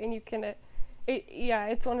 exactly. And you can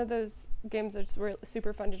it's one of those games that's really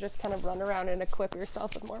super fun to just kind of run around and equip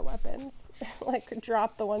yourself with more weapons. Like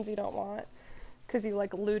drop the ones you don't want because you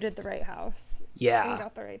like looted the right house. Yeah. And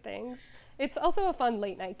got the right things. It's also a fun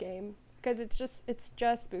late night game because it's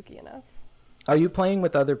just spooky enough. Are you playing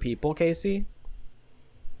with other people, Casey?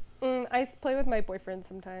 I play with my boyfriend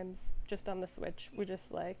sometimes, just on the Switch. We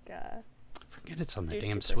just like Forget it's on the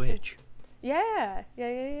damn two-person. Switch. Yeah.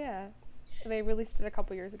 They released it a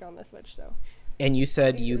couple years ago on the Switch, so. And you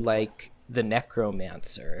said you like the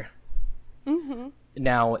Necromancer. Mm-hmm.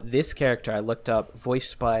 Now, this character I looked up,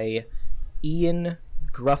 voiced by Ian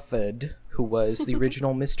Grufford, who was the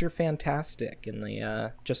original Mr. Fantastic in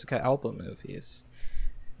the Jessica Alba movies.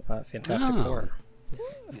 Fantastic Four.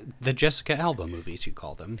 The Jessica Alba movies, you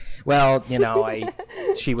call them. Well,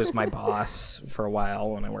 she was my boss for a while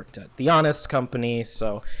when I worked at The Honest Company,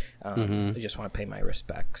 so I just want to pay my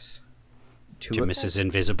respects to Mrs.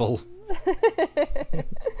 Invisible.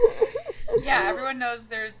 Yeah, everyone knows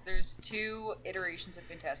there's two iterations of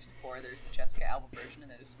Fantastic Four. There's the Jessica Alba version,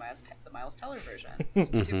 and there's the Miles Teller version.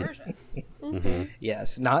 There's the two versions. Mm-hmm.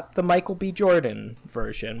 Yes, not the Michael B. Jordan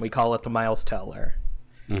version. We call it the Miles Teller.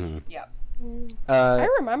 Mm-hmm. Yep. I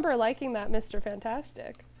remember liking that Mr.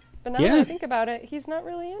 Fantastic, but now that I think about it, he's not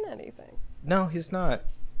really in anything. No, he's not.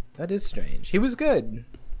 That is strange. He was good.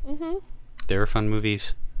 Mm-hmm. They were fun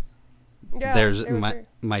movies. Yeah, There's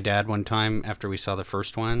my dad one time after we saw the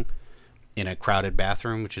first one in a crowded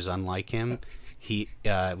bathroom, which is unlike him. We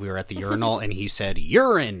were at the urinal and he said,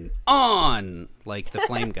 "Urine on," like the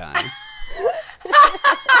flame guy.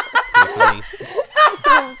 Funny.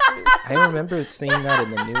 I remember seeing that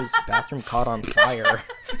in the news. Bathroom caught on fire.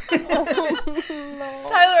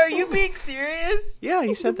 Tyler, are you being serious? Yeah,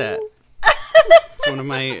 he said that. It's one of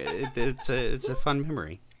my. It's a fun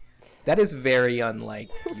memory. That is very unlike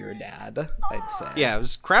your dad, I'd say. Yeah, it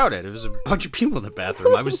was crowded. It was a bunch of people in the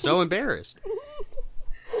bathroom. I was so embarrassed.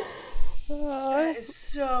 That is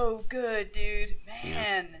so good, dude.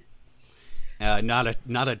 Man.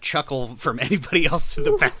 Not a chuckle from anybody else in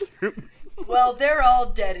the bathroom. Well, they're all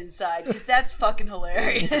dead inside because that's fucking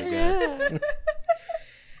hilarious.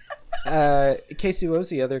 Casey, what was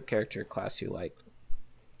the other character class you like?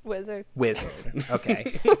 Wizard.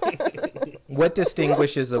 Okay. What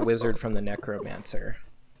distinguishes a wizard from the necromancer?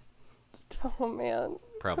 Oh man.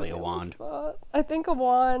 Probably a wand. I think a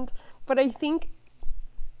wand, but I think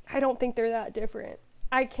I don't think they're that different.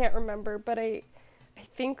 I can't remember, but I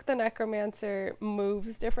think the necromancer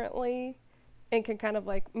moves differently and can kind of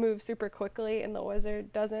like move super quickly, and the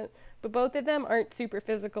wizard doesn't. But both of them aren't super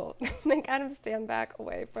physical. They kind of stand back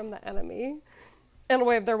away from the enemy and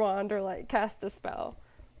wave their wand or like cast a spell,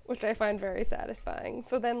 which I find very satisfying.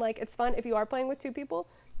 So then like it's fun if you are playing with two people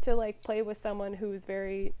to like play with someone who's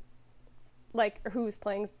very like who's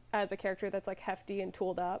playing as a character that's like hefty and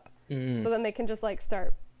tooled up. So then they can just like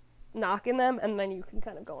start knocking them, and then you can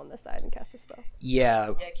kind of go on the side and cast a spell.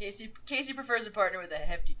 Yeah. Yeah, Casey prefers a partner with a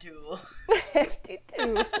hefty tool. Hefty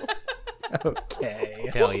tool. Okay.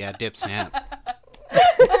 Hell yeah, dip snap.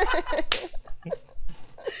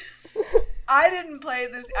 I didn't play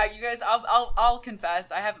this. You guys, I'll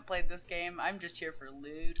confess, I haven't played this game. I'm just here for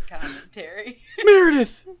lewd commentary.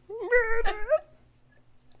 Meredith!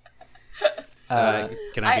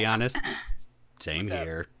 Can I be honest? Same What's up?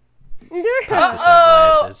 here.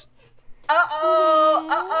 Uh-oh! Glasses.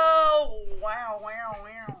 Wow.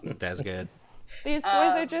 That's good. These boys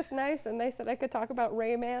are just nice, and they said I could talk about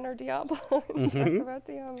Rayman or Diablo. And talked about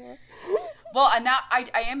Diablo. Well, and now I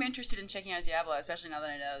am interested in checking out Diablo, especially now that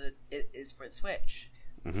I know that it is for the Switch.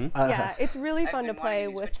 Yeah, it's really I've fun to been play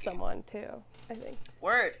wanting to with switch game. someone too, I think.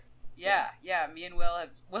 Word. Yeah. Me and Will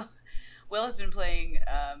has been playing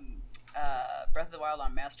Breath of the Wild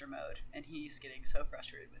on Master Mode, and he's getting so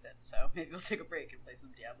frustrated with it. So maybe we'll take a break and play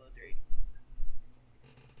some Diablo 3.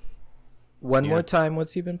 One more time,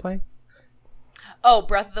 what's he been playing? Oh,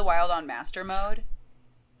 Breath of the Wild on Master Mode?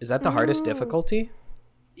 Is that the hardest difficulty?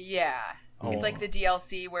 Yeah. It's like the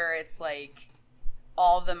DLC where it's like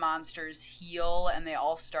all the monsters heal and they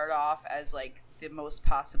all start off as like the most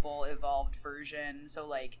possible evolved version. So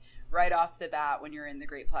like right off the bat when you're in the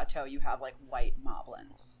Great Plateau, you have like white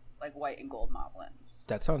moblins, like white and gold moblins.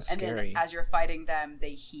 That sounds And scary. then as you're fighting them,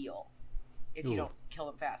 they heal if you don't kill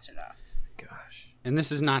them fast enough. Gosh. And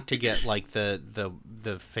this is not to get like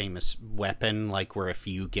the famous weapon, like where if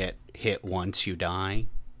you get hit once you die.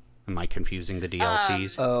 Am I confusing the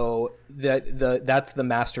DLCs? Oh, that's the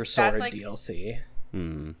Master Sword like- DLC.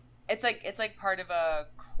 It's like part of a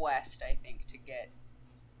quest, I think, to get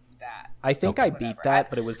that. I think I beat Whatever. that,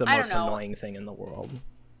 but it was the I don't most know. annoying thing in the world.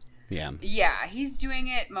 Yeah. Yeah, he's doing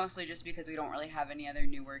it mostly just because we don't really have any other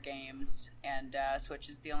newer games, and Switch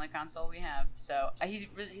is the only console we have. So he's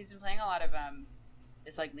been playing a lot of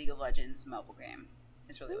this like League of Legends mobile game.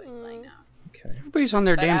 It's really what he's playing now. Okay. Everybody's on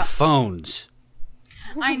their damn phones.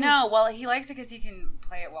 I know. Well, he likes it because he can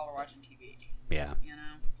play it while we're watching TV. Yeah, You know.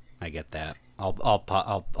 I get that.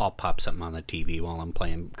 I'll pop something on the TV while I'm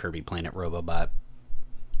playing Kirby Planet Robobot.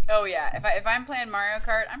 Oh yeah. If I'm playing Mario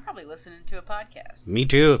Kart, I'm probably listening to a podcast. Me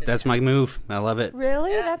too. That's my move. I love it.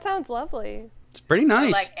 Really? Yeah. That sounds lovely. It's pretty Or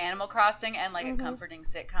nice. like Animal Crossing and like a comforting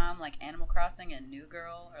sitcom like Animal Crossing and New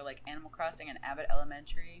Girl, or like Animal Crossing and Abbott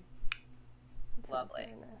Elementary. Lovely.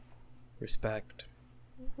 Very nice. Respect.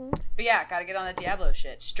 But yeah, gotta get on the Diablo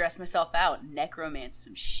shit. Stress myself out. Necromance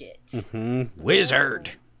some shit.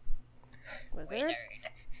 Wizard. Wizard?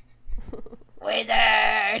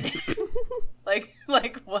 Wizard.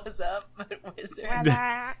 like what's up, but wizard.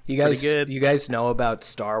 You guys, Pretty good. you guys know about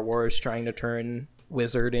Star Wars trying to turn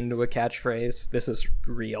wizard into a catchphrase? This is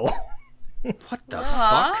real. What the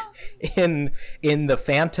Huh? fuck? in the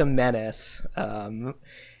Phantom Menace,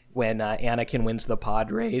 when Anakin wins the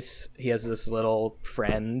pod race, he has this little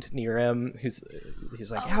friend near him he's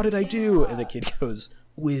like, "How did I do?" And the kid goes,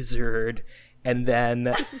 "Wizard." And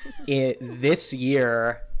then this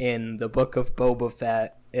year in the Book of Boba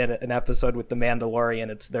Fett, in an episode with the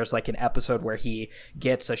Mandalorian, there's like an episode where he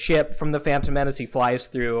gets a ship from the Phantom Menace, he flies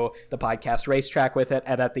through the podcast racetrack with it,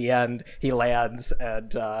 and at the end he lands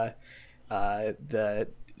and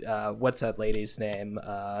what's that lady's name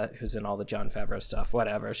who's in all the Jon Favreau stuff,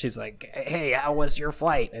 whatever, she's like, "Hey, how was your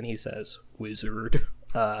flight?" And he says, "Wizard."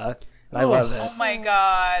 And I love it. Oh my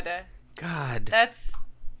god. God. That's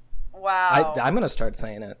wow. I'm gonna start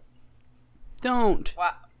saying it. Don't.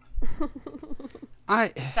 Wow.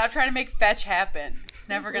 Stop trying to make fetch happen. It's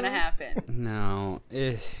never gonna happen. No.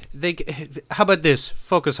 How about this?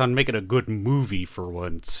 Focus on making a good movie for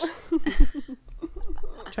once.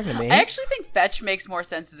 Talking to me? I actually think fetch makes more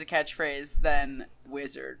sense as a catchphrase than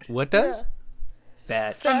wizard. What does?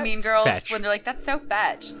 Fetch. From Mean Girls, Fetch. when they're like, "That's so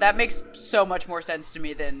fetch." That makes so much more sense to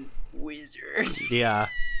me than wizard. Yeah.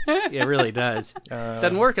 It really does.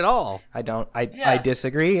 Doesn't work at all. I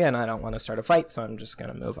disagree, and I don't want to start a fight, so I'm just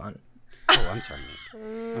gonna move on. Oh, I'm sorry,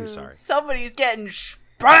 Nate. I'm sorry. Somebody's getting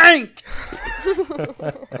spanked.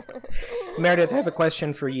 Meredith, I have a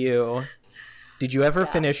question for you. Did you ever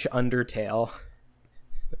finish Undertale?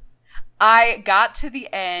 I got to the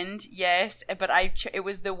end, yes, but it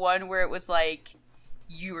was the one where it was like,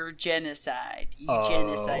 you were genocide. You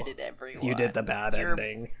genocided everyone. You did the bad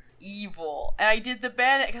ending. Evil. And I did the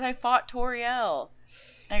bad because I fought Toriel.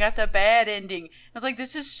 I got the bad ending. I was like,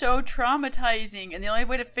 this is so traumatizing, and the only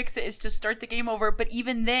way to fix it is to start the game over. But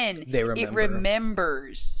even then, it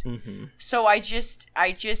remembers. Mm-hmm. So I just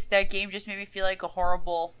that game just made me feel like a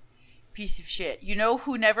horrible piece of shit. You know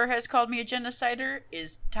who never has called me a genocider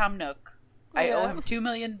is Tom Nook. Yeah. I owe him 2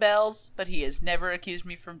 million bells, but he has never accused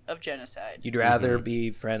me of genocide. You'd rather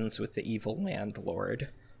be friends with the evil landlord.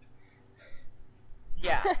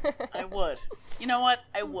 Yeah, I would. You know what?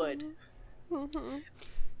 I would.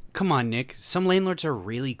 Come on, Nick. Some landlords are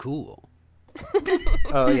really cool.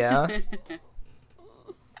 Oh, yeah?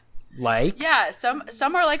 Like? Yeah, some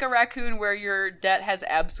are like a raccoon where your debt has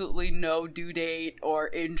absolutely no due date or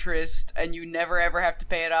interest, and you never ever have to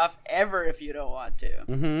pay it off ever if you don't want to.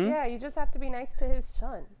 Mm-hmm. Yeah, you just have to be nice to his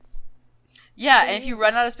sons. Yeah, and if you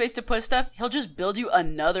run out of space to put stuff, he'll just build you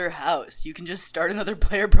another house. You can just start another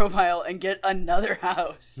player profile and get another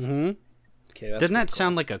house. Mm-hmm. Okay, doesn't that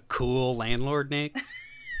sound like a cool landlord, Nick?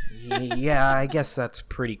 Yeah, I guess that's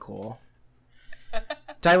pretty cool.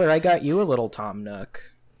 Tyler, I got you a little Tom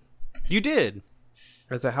Nook. You did.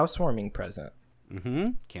 As a housewarming present. Mm-hmm.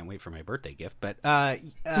 Can't wait for my birthday gift, but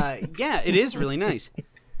yeah, it is really nice.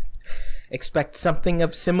 Expect something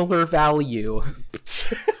of similar value.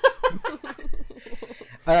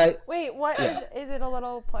 Wait, what is it? A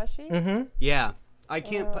little plushie? Mm-hmm. Yeah, I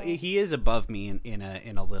can't. He is above me in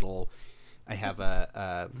a little. I have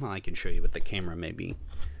well, I can show you with the camera maybe.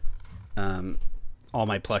 All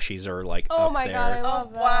my plushies are like oh up my there. God, I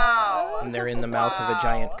love that. Wow. And they're in the mouth of a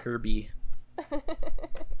giant Kirby.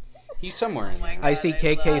 He's somewhere in there. I see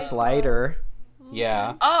KK Slider.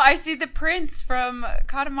 Yeah. Oh, I see the prince from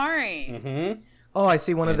Katamari. Mm-hmm. Oh, I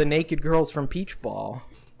see one of the naked girls from Peach Ball.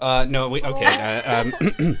 No, wait, okay.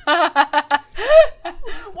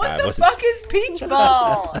 What the fuck is Peach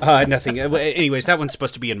Ball? Nothing. Anyways, that one's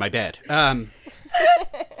supposed to be in my bed.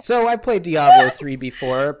 So I've played Diablo 3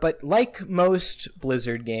 before, but like most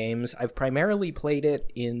Blizzard games, I've primarily played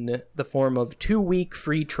it in the form of 2-week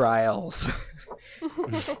free trials.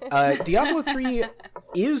 Diablo 3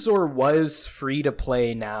 is or was free to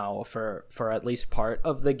play now for at least part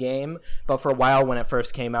of the game, but for a while when it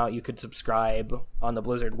first came out, you could subscribe on the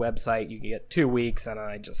Blizzard website. You could get 2 weeks, and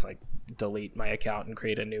I just delete my account and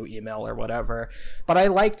create a new email or whatever. But I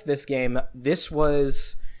liked this game. This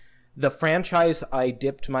was the franchise I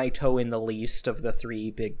dipped my toe in the least of the 3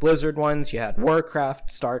 big Blizzard ones. You had Warcraft,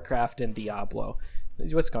 StarCraft, and Diablo.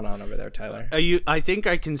 What's going on over there, Tyler? I think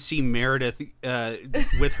I can see Meredith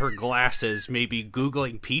with her glasses maybe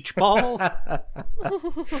Googling Peach Ball.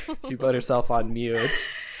 She put herself on mute.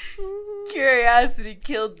 Curiosity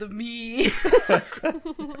killed the me.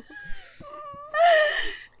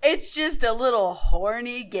 It's just a little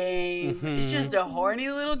horny game. Mm-hmm. It's just a horny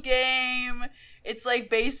little game. It's like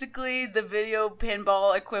basically the video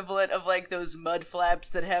pinball equivalent of like those mud flaps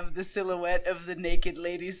that have the silhouette of the naked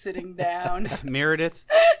lady sitting down. Meredith,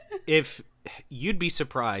 if you'd be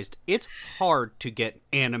surprised, it's hard to get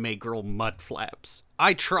anime girl mud flaps.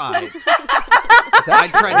 I tried. I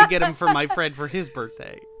tried to get them for my friend for his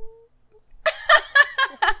birthday.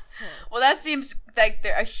 Well, that seems like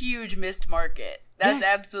they're a huge missed market. That's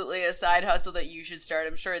yes. Absolutely a side hustle that you should start.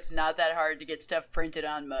 I'm sure it's not that hard to get stuff printed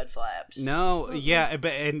on mud flaps. No, yeah,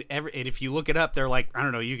 but and if you look it up, they're like, I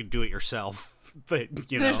don't know, you can do it yourself. But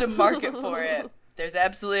there's a market for it. There's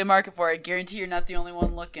absolutely a market for it. I guarantee you're not the only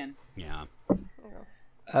one looking. Yeah.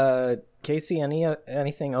 Casey,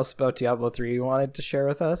 anything else about Diablo 3 you wanted to share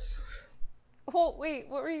with us? Well, wait,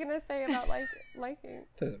 what were you gonna say about liking?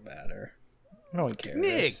 Doesn't matter. No one cares.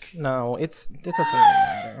 Nick! No, it doesn't even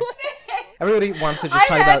matter. Everybody wants to just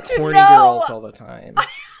talk about horny girls all the time.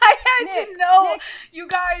 I had to know. Nick. You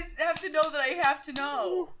guys have to know that I have to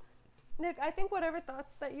know. Nick, I think whatever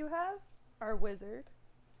thoughts that you have are wizard.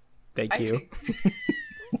 Thank you.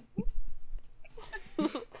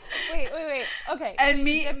 Wait. Okay. And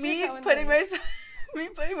me putting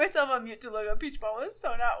myself on mute to look up Peach Ball was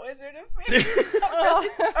so not wizard of me. I'm really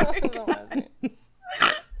sorry, guys.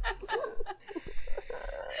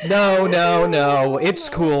 No. It's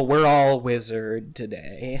cool. We're all wizard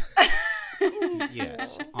today.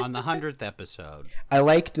 Yes, on the 100th episode. I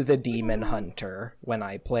liked the Demon Hunter when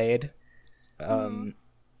I played.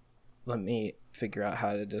 Let me figure out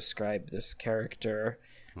how to describe this character.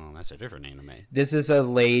 Oh, that's a different anime. This is a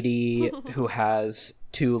lady who has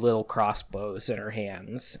 2 little crossbows in her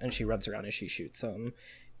hands, and she runs around and she shoots them.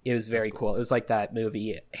 It was very cool. It was like that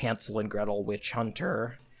movie Hansel and Gretel Witch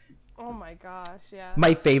Hunter. Oh my gosh, yeah.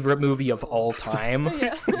 My favorite movie of all time.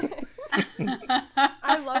 Yeah.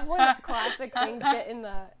 I love when classic things get in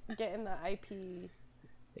the IP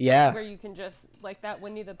Yeah, where you can just like that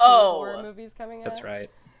Winnie the Pooh Oh. horror movies coming out. that's right.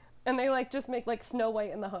 And they like just make like Snow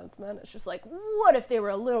White and the Huntsman. It's just like, what if they were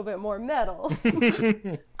a little bit more metal?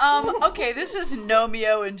 Okay, this is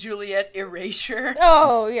Romeo and Juliet Erasure.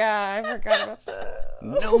 Oh yeah, I forgot about that.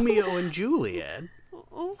 Romeo and Juliet.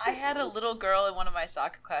 I had a little girl in one of my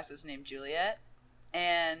soccer classes named Juliet,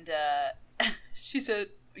 and she said,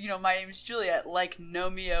 my name's Juliet, like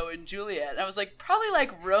Romeo and Juliet. And I was like, probably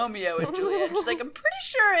like Romeo and Juliet. And she's like, I'm pretty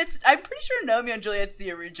sure Romeo and Juliet's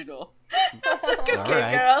the original. I was like, okay,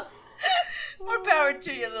 right. girl. More power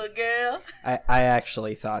to you, little girl. I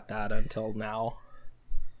actually thought that until now.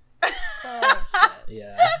 Oh,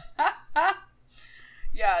 Yeah.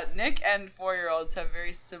 Yeah, Nick and 4-year-olds have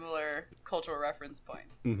very similar cultural reference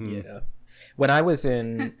points. Yeah. When I was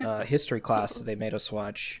in history class, they made us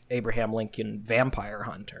watch Abraham Lincoln Vampire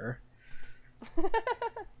Hunter.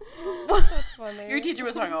 that's funny. Your teacher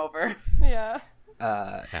was hungover. Yeah.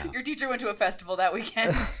 Your teacher went to a festival that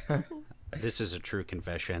weekend. This is a true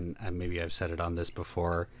confession, and maybe I've said it on this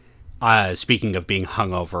before. Speaking of being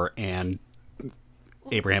hungover and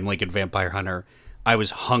Abraham Lincoln Vampire Hunter, I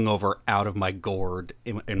was hungover out of my gourd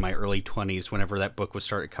in my early 20s whenever that book was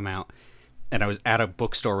starting to come out. And I was at a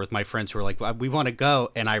bookstore with my friends who were like, well, we want to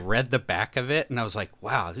go. And I read the back of it, and I was like,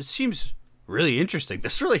 wow, this seems really interesting.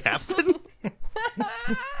 This really happened?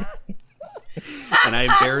 And I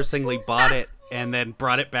embarrassingly bought it and then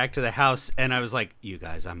brought it back to the house. And I was like, you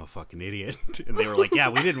guys, I'm a fucking idiot. And they were like, yeah,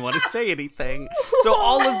 we didn't want to say anything. So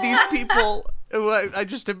all of these people, I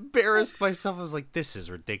just embarrassed myself. I was like, this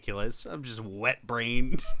is ridiculous. I'm just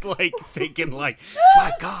wet-brained, like thinking like,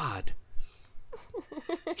 my God.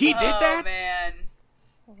 He did that? Oh, man.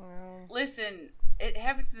 Listen, it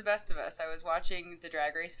happens to the best of us. I was watching the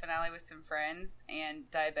Drag Race finale with some friends, and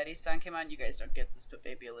Diabetes Song came on. You guys don't get this, but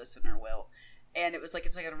maybe a listener will. And it's like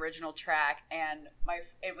an original track, and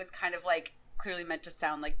it was kind of like clearly meant to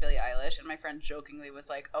sound like Billie Eilish, and my friend jokingly was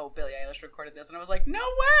like, oh, Billie Eilish recorded this, and I was like, no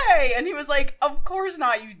way! And he was like, of course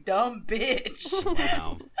not, you dumb bitch.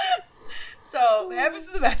 Wow. So, it happens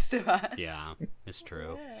to the best of us. Yeah, it's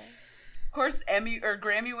true. Of course, Emmy or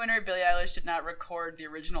Grammy winner Billie Eilish did not record the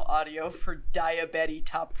original audio for Diabetes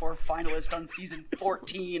Top 4 finalist on season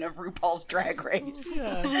 14 of RuPaul's Drag Race.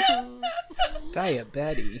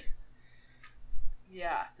 Diabetes.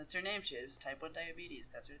 Yeah, that's her name. She has type 1 diabetes.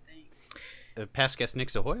 That's her thing. Past guest Nick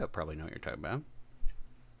Zahoya probably know what you're talking about.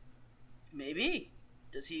 Maybe.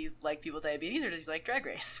 Does he like people with diabetes, or does he like Drag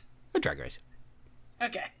Race? A Drag Race.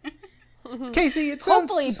 Okay. Casey, it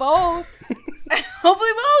sounds... Hopefully both.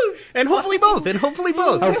 Hopefully both. And hopefully both. And hopefully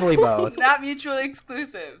both. Hopefully both. Not mutually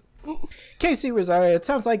exclusive. Casey Rosario, it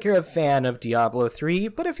sounds like you're a fan of Diablo 3,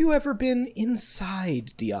 but have you ever been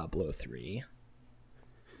inside Diablo 3?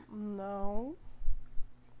 No.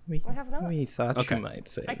 I have not. We thought Okay. you might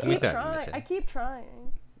say I that. keep thought you trying. might say. I keep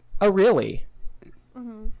trying. Oh, really?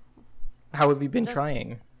 Mm-hmm. How have you been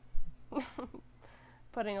trying?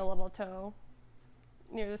 Putting a little toe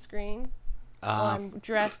near the screen while I'm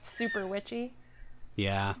dressed super witchy.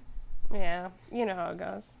 Yeah. Yeah, you know how it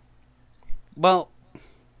goes. Well,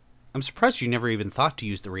 I'm surprised you never even thought to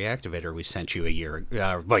use the reactivator we sent you a year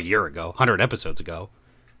ago, 100 episodes ago.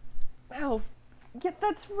 Oh, yeah,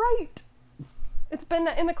 that's right. It's been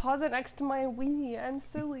in the closet next to my Wii. I'm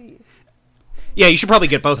silly. Yeah, you should probably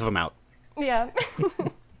get both of them out. Yeah,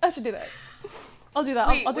 I should do that. I'll do that.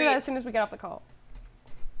 I'll do that Wait. as soon as we get off the call.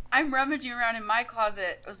 I'm rummaging around in my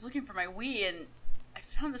closet. I was looking for my Wii, and I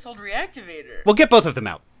found this old reactivator. Well, get both of them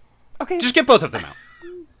out. Okay. Just get both of them out.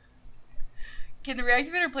 Can the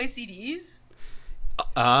reactivator play CDs?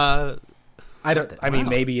 I mean, Wow.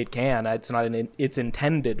 maybe it can. It's not its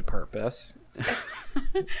intended purpose.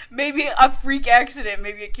 Maybe a freak accident.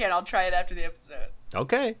 Maybe it can. I'll try it after the episode.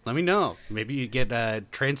 Okay, let me know. Maybe you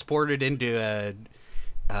get transported into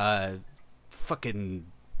a fucking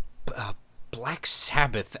Black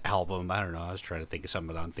Sabbath album. I don't know. I was trying to think of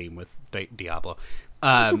something on theme with Diablo.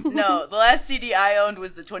 No, the last CD I owned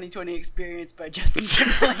was the 2020 Experience by Justin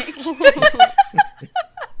Timberlake.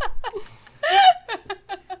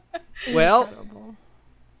 Well,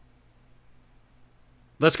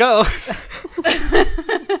 let's go.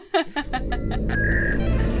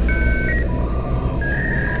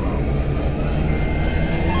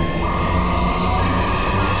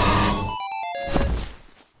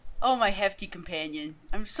 Oh, my hefty companion!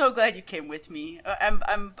 I'm so glad you came with me.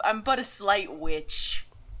 I'm but a slight witch.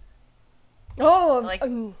 Oh, Like-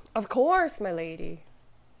 of course, my lady.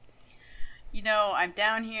 I'm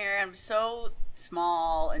down here. I'm so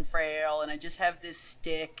small and frail, and I just have this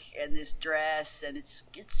stick and this dress, and it's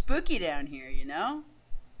spooky down here,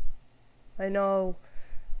 I know.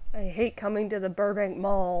 I hate coming to the Burbank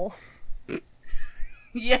Mall.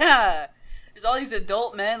 Yeah. There's all these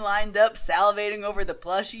adult men lined up salivating over the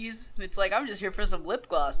plushies. And it's like, I'm just here for some lip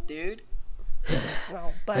gloss, dude.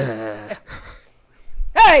 No, but...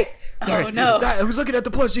 Hey! Sorry. Oh, no. I was looking at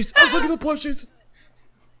the plushies.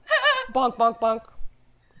 Bonk, bonk, bonk.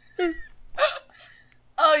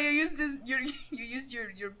 Oh, you used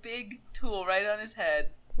your big tool right on his head.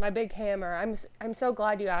 My big hammer. I'm so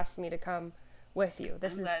glad you asked me to come with you. I'm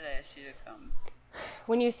glad I asked you to come.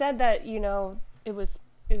 When you said that, it was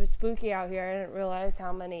spooky out here, I didn't realize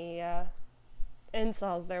how many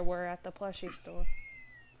incels there were at the plushie store.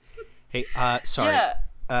 Hey, sorry. Yeah.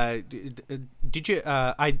 Did you?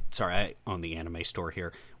 Sorry, I own the anime store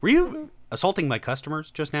here. Were you assaulting my customers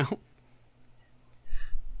just now?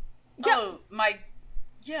 Yeah. Oh, my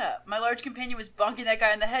large companion was bonking that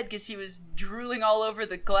guy in the head because he was drooling all over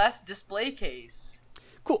the glass display case.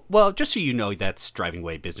 Cool. Well, just so you know, that's driving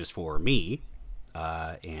away business for me,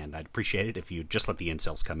 and I'd appreciate it if you just let the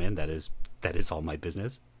incels come in. That is all my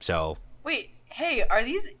business. So. Wait, hey, are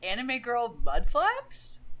these anime girl mud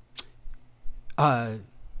flaps?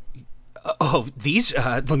 These.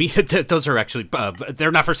 Let me. Those are actually.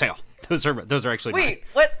 They're not for sale. Those are actually. Wait,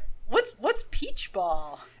 what's peach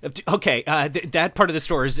ball? Okay, that part of the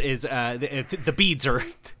store is the beads are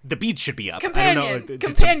the beads should be up.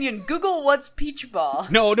 Companion, Google what's peach ball.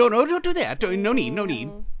 No, don't do that. No need.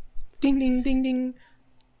 Ding, ding, ding, ding.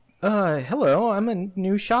 Hello, I'm a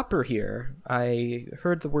new shopper here. I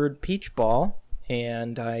heard the word peach ball,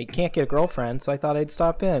 and I can't get a girlfriend, so I thought I'd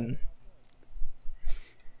stop in.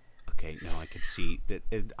 Okay, no, I can see that.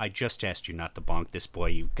 I just asked you not to bonk this boy.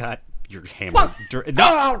 You got your hammer.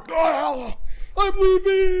 No, I'm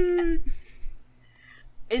leaving.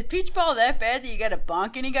 Is peach ball that bad that you gotta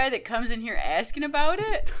bonk any guy that comes in here asking about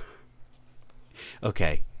it?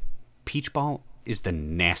 Okay, peach ball is the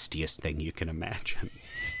nastiest thing you can imagine.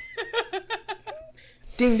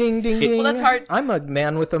 Ding, ding, ding, ding. Well, that's hard. I'm a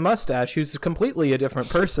man with a mustache who's completely a different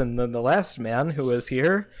person than the last man who was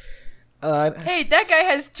here. Hey, that guy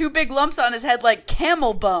has 2 big lumps on his head like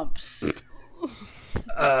camel bumps.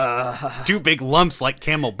 2 big lumps like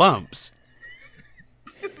camel bumps.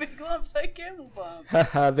 2 big lumps like camel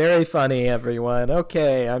bumps. Very funny, everyone.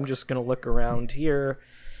 Okay, I'm just gonna look around here.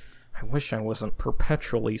 I wish I wasn't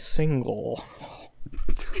perpetually single.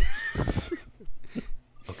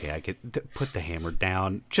 Okay, I could put the hammer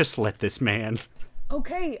down. Just let this man.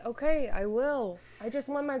 Okay, I will. I just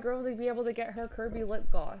want my girl to be able to get her Kirby lip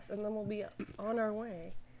gloss, and then we'll be on our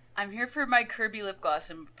way. I'm here for my Kirby lip gloss.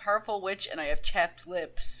 I'm a powerful witch, and I have chapped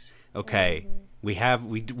lips. Okay,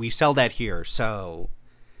 we sell that here, so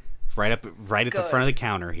right at the front of the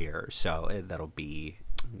counter here. So that'll be.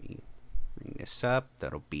 Let me bring this up.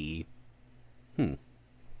 That'll be.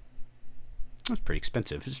 That's pretty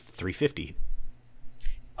expensive. It's $350.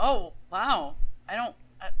 Oh wow! I don't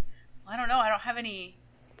know. I don't have any.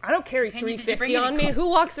 I don't carry $350 on me. Who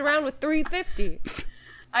walks around with $350?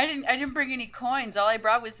 I didn't bring any coins. All I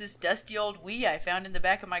brought was this dusty old Wii I found in the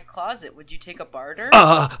back of my closet. Would you take a barter?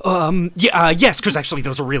 Yes, because actually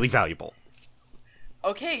those are really valuable.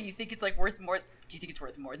 Okay, you think it's worth more? Do you think it's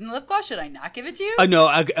worth more than the lip gloss? Should I not give it to you? No.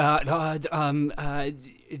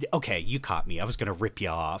 Okay, you caught me. I was gonna rip you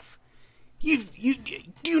off. You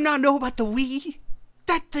do you not know about the Wii?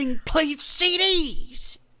 That thing plays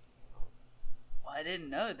CDs. Well, I didn't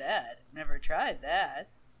know that. Never tried that.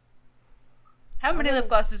 How many lip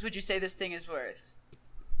glosses would you say this thing is worth?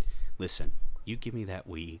 Listen, you give me that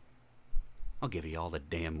Wii, I'll give you all the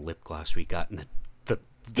damn lip gloss we got in the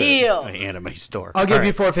Deal. Anime store. I'll give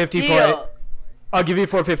you $450 for it. I'll give you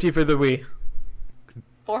 $450 for the Wii.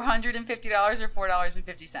 $450 or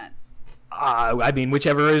 $4.50? I mean,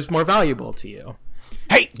 whichever is more valuable to you.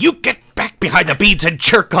 Hey, you get back behind the beads and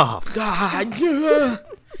jerk off. God,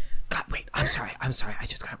 wait, I'm sorry. I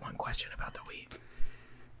just got one question about the Wii.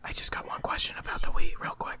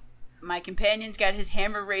 Real quick. My companion's got his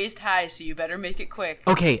hammer raised high, so you better make it quick.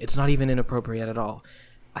 Okay, it's not even inappropriate at all.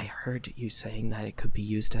 I heard you saying that it could be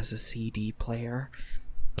used as a CD player.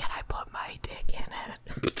 Can I put my dick in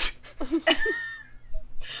it?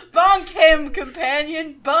 Bonk him,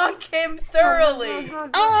 companion! Bonk him thoroughly!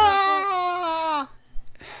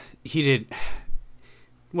 He did.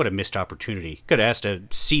 What a missed opportunity. Could have asked a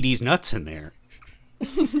CD's nuts in there.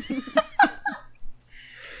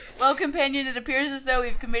 Well, companion, it appears as though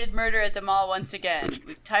we've committed murder at the mall once again.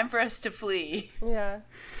 Time for us to flee. Yeah.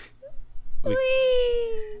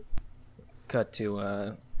 Cut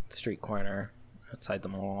to street corner outside the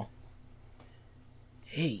mall.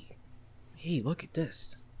 Hey, look at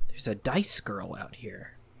this. There's a dice girl out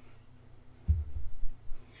here.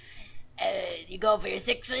 You go for your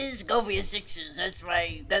sixes. Go for your sixes. That's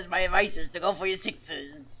my advice is to go for your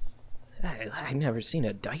sixes. I never seen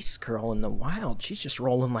a dice girl in the wild. She's just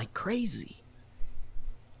rolling like crazy.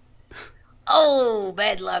 Oh,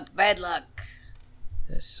 bad luck.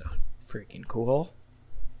 That's so freaking cool.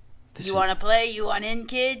 You want to play? You want in,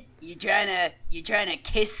 kid? You trying to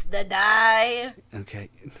kiss the die? Okay,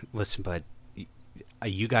 listen, bud.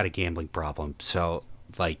 You got a gambling problem, so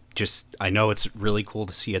like, just I know it's really cool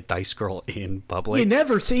to see a dice girl in public. You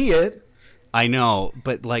never see it. I know,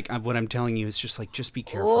 but like, what I'm telling you is just like, just be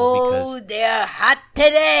careful Oh, because they're hot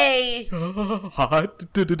today.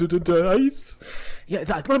 Hot dice.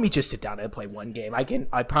 Yeah, let me just sit down and play one game.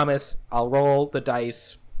 I promise I'll roll the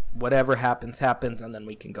dice. Whatever happens, and then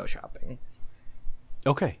we can go shopping.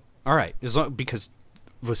 Okay, all right. Because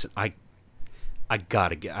listen, I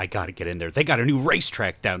gotta get in there. They got a new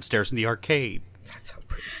racetrack downstairs in the arcade. That's so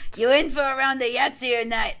pretty. You in for a round of Yahtzee or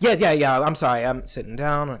not? Yeah. I'm sorry. I'm sitting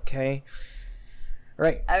down. Okay. All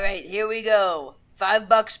right, here we go.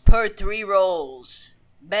 $5 per 3 rolls.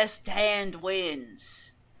 Best hand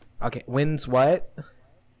wins. Okay. Wins what?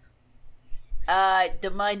 The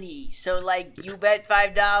money. So, like, you bet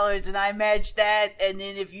 $5 and I match that, and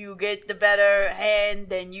then if you get the better hand,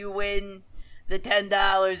 then you win the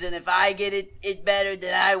 $10, and if I get it better,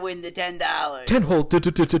 then I win the $10. 10 whole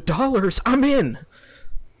dollars. I'm in.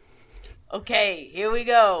 Okay, here we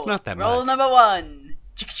go. It's not that Roll much. number 1.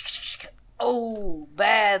 Oh,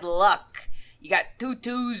 bad luck. You got 2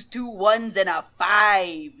 2s, 2 1s, and a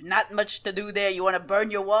 5. Not much to do there. You want to burn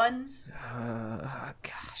your 1s?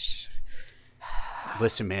 Gosh.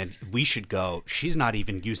 Listen, man, we should go. She's not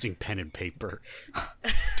even using pen and paper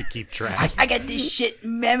to keep track. I got this shit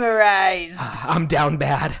memorized. I'm down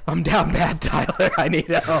bad, Tyler. I need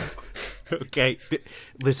help. Okay,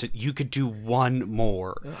 listen, you could do one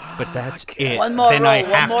more, but that's it. One more then roll, I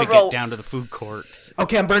one have more to roll. get down to the food court.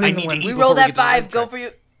 Okay, I'm burning the need to ones. eat We before roll that get to the 5. Go racetrack. for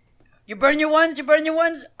you. You burn your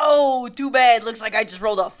 1s? Oh, too bad. Looks like I just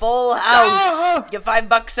rolled a full house. Your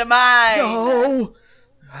 $5 are mine. No.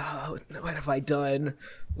 Oh, what have I done?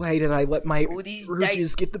 Why did I let my these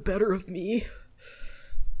urges get the better of me?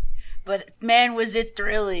 But man, was it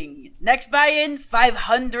thrilling. Next buy-in,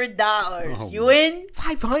 $500. You in?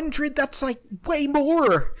 500? That's like way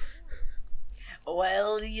more.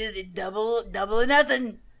 Well, you double or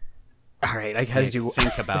nothing. All right, I gotta do.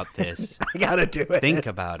 Think about this. I gotta do it. Think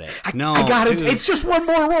about it. I No, gotta. dude. It's just one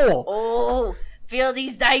more roll. Oh, feel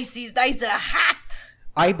these dice. These dice are hot.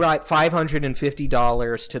 I brought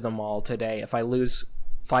 $550 to the mall today. If I lose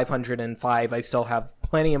 505, I still have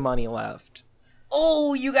plenty of money left.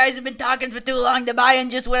 Oh, you guys have been talking for too long. The buy-in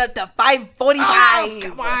just went up to $545. Oh,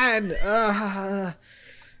 come on.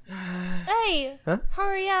 Hey,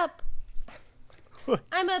 hurry up!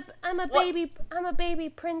 I'm a baby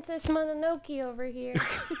Princess Mononoke over here.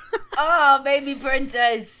 Oh, baby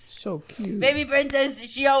princess. So cute. Baby princess,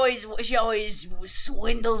 she always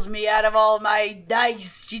swindles me out of all my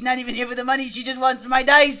dice. She's not even here for the money. She just wants my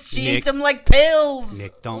dice. She Nick, eats them like pills.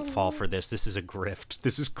 Nick, don't fall for this. This is a grift.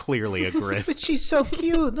 This is clearly a grift. But she's so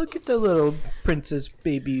cute. Look at the little princess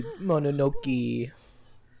baby Mononoke.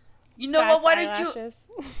 You know what?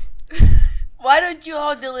 Why don't you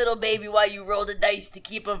hold the little baby while you roll the dice to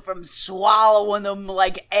keep him from swallowing them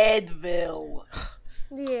like Advil?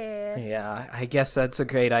 Yeah. Yeah, I guess that's a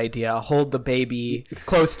great idea. Hold the baby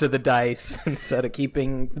close to the dice instead of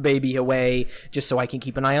keeping the baby away, just so I can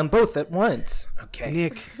keep an eye on both at once. Okay.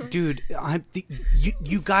 Nick, dude,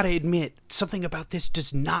 you gotta admit, something about this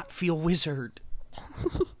does not feel wizard.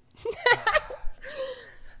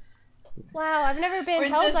 Wow, I've never been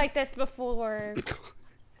Princess- held like this before.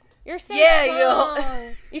 You're so Yeah,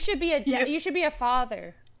 strong. You should be you should be a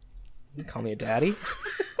father. You call me a daddy?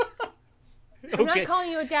 I'm not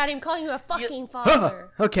calling you a daddy. I'm calling you a fucking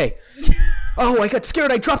father. Okay. Oh, I got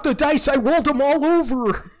scared. I dropped the dice. I rolled them all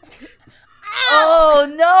over.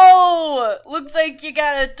 Oh no! Looks like you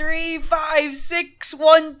got a 3, 5, 6,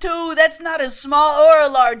 1, 2. That's not a small or a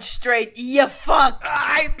large straight. You fucked.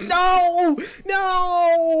 No.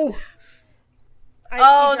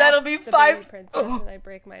 Oh, that'll be the 5. baby princess, and I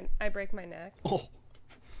break my neck. Oh,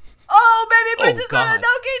 baby princess God.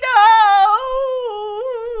 Mononoke,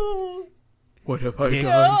 no! What have I Nick,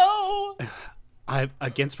 done? No!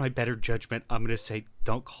 against my better judgment, I'm gonna say,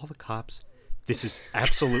 don't call the cops. This is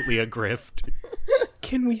absolutely a grift.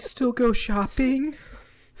 Can we still go shopping?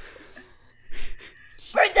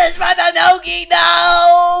 Princess Mononoke,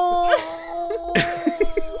 no!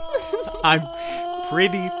 I'm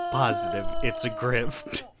pretty positive it's a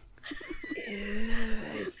grift.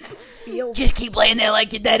 Just keep laying there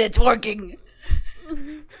like you're dead. It's working.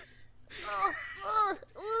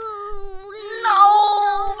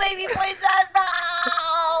 No, baby princess,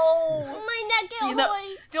 no! My neck You know,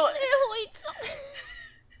 hurts.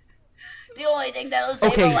 The only thing that'll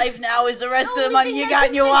save Okay. a life now is the rest of the money you got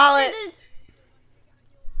in your wallet.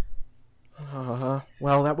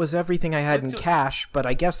 Well, that was everything I had in cash, but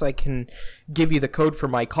I guess I can give you the code for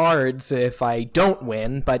my cards if I don't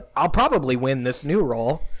win, but I'll probably win this new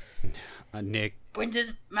roll. Nick,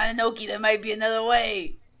 Princess Mononoke, there might be another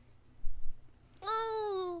way.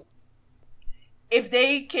 If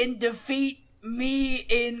they can defeat me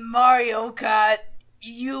in Mario Kart,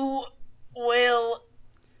 you will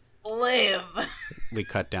live. we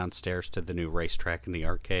cut downstairs to the new racetrack in the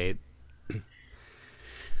arcade.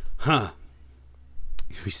 Huh.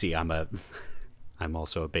 We see I'm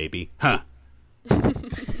also a baby. Huh.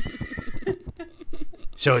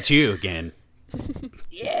 So it's you again.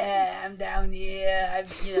 Yeah, I'm down here.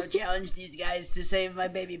 I've, challenged these guys to save my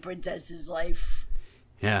baby princess's life.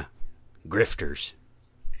 Yeah. Grifters.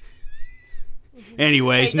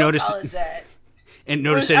 Anyways, Hey, don't call us that.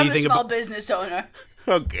 notice I'm a anything small about... business owner.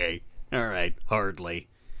 Okay. All right. Hardly.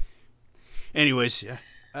 Anyways, you're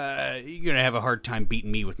going to have a hard time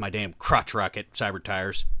beating me with my damn crotch rocket cyber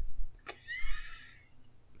tires.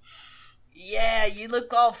 Yeah, you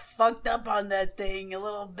look all fucked up on that thing, a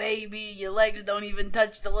little baby. Your legs don't even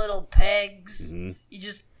touch the little pegs. Mm-hmm.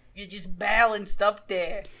 You're just balanced up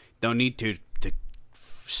there. Don't need to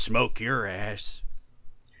smoke your ass.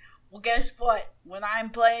 Well, guess what? When I'm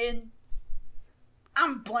playing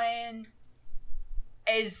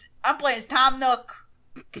as Tom Nook,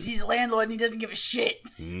 because he's a landlord and he doesn't give a shit.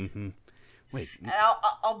 Mm-hmm. Wait. And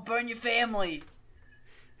I'll burn your family.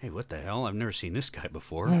 Hey, what the hell? I've never seen this guy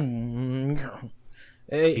before.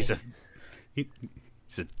 Hey, He's a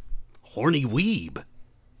horny weeb.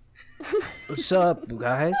 what's up,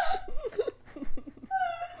 guys?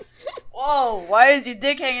 Whoa, why is your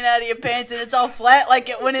dick hanging out of your pants and it's all flat like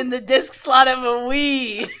it went in the disc slot of a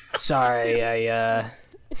Wii? Sorry, I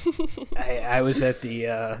was at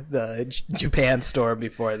the Japan store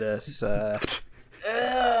before this. Ugh,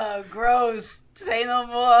 gross. Say no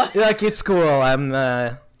more. Look, it's cool. I'm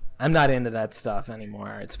not into that stuff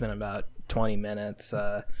anymore. It's been about 20 minutes.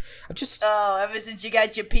 I'm just Oh, ever since you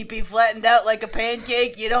got your pee-pee flattened out like a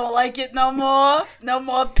pancake, you don't like it no more? No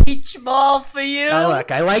more peach ball for you? look.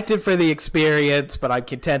 I liked it for the experience, but I'm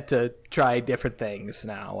content to try different things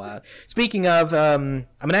now. Speaking of, I'm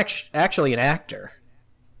actually an actor.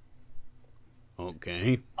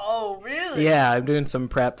 Okay. Oh, really? Yeah, I'm doing some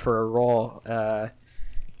prep for a role.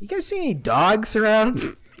 You guys see any dogs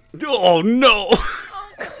around? Oh, no!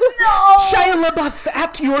 No! Shia LaBeouf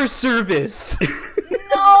at your service.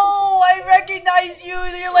 No! I recognize you!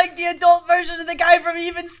 You're like the adult version of the guy from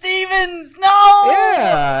Even Stevens! No!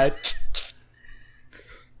 Yeah.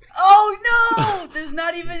 Oh, no! There's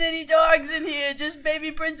not even any dogs in here. Just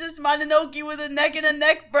baby Princess Mononoke with a neck and a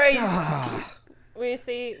neck brace. We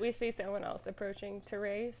see someone else approaching to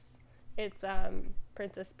race. It's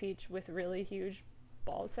Princess Peach with really huge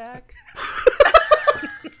ball sack.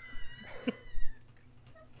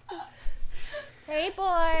 Hey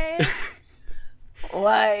boys.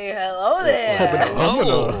 Why, hello there.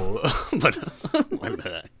 Oh!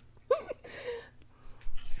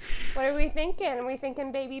 What are we thinking? Are we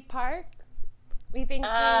thinking baby park? We thinking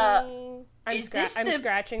I'm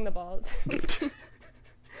scratching the balls.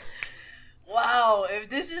 Wow, if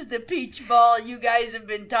this is the peach ball you guys have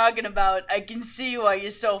been talking about, I can see why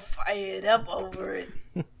you're so fired up over it.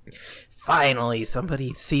 Finally,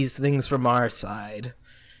 somebody sees things from our side.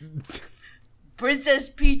 Princess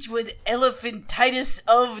Peach with elephantitis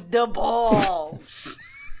of the balls.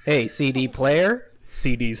 Hey, CD player.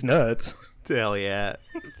 CD's nuts. Hell yeah.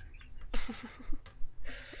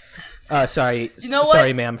 Sorry. You know what?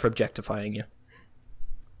 Sorry, ma'am, for objectifying you.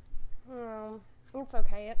 It's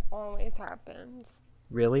okay. It always happens.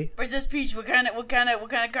 Really? Princess Peach, what kind of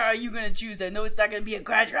car are you gonna choose? I know it's not gonna be a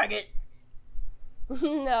crotch rocket.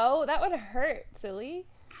 No, that would hurt, silly.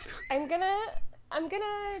 I'm gonna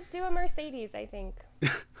do a Mercedes, I think,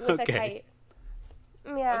 with a kite.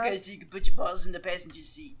 Yeah. Okay, so you can put your balls in the passenger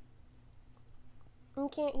seat. I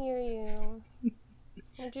can't hear you.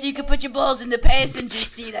 So you can put your balls in the passenger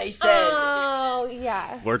seat, I said. Oh,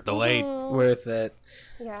 yeah. Worth the wait. Worth it.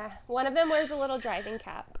 Yeah. One of them wears a little driving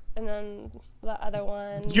cap, and then the other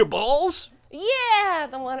one... Your balls? Yeah!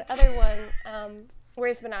 The other one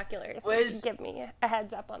wears binoculars to give me a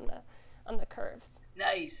heads up on the curves.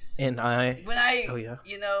 Nice. And I... When I, Oh, yeah.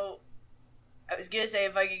 I was gonna say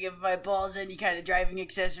if I could give my balls any kind of driving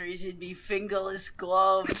accessories, it'd be fingerless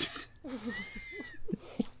gloves.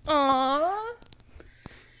 Aww.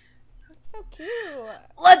 So cute.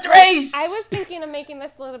 Let's race! I was thinking of making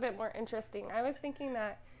this a little bit more interesting. I was thinking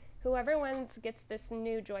that whoever wins gets this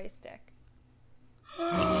new joystick.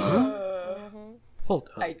 Hold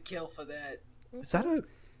up. I'd kill for that. Is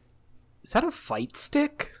that a fight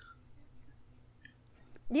stick?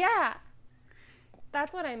 Yeah.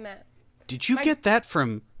 That's what I meant. Did you get that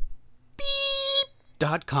from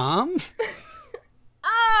beep.com? Oh,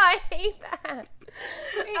 I hate that.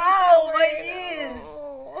 Ow, my ears!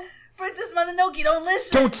 Oh. Princess Mononoke, don't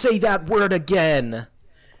listen! Don't say that word again!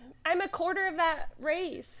 I'm a quarter of that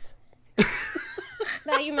race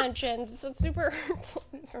that you mentioned, so it's super hurtful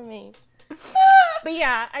for me. But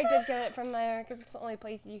yeah, I did get it from there because it's the only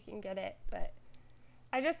place you can get it. But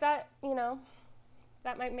I just thought,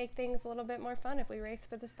 that might make things a little bit more fun if we race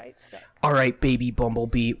for this fight stick. All right, baby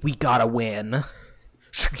Bumblebee, we gotta win.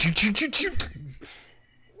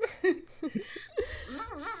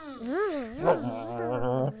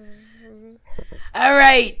 All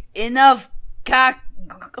right, enough cock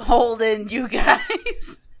holding, you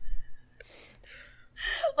guys.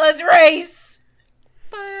 Let's race.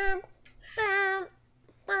 Bam, bam,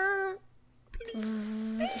 bam.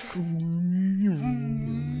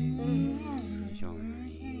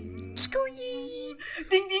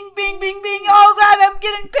 Ding, ding, bing, bing, bing. Oh, God, I'm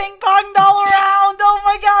getting ping-ponged all around. Oh,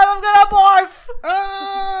 my God, I'm gonna barf.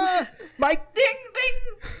 Ah! My Ding, ding.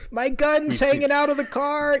 my gun's see- hanging out of the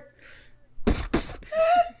cart.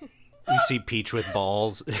 You see Peach with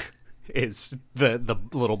balls. Is the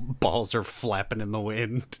little balls are flapping in the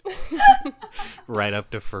wind. Right up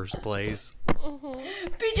to first place.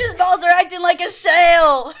 Peach's balls are acting like a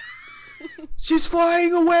sail. She's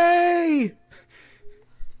flying away.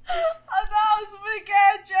 Oh, no, somebody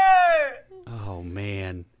catch her. Oh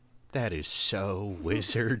man, that is so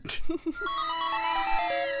wizard.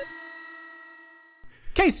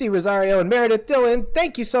 Casey, Rosario, and Meredith Dillon,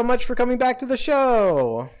 thank you so much for coming back to the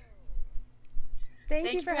show.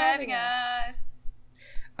 Thank you for having us.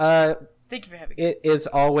 Thank you for having us. It is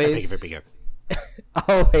always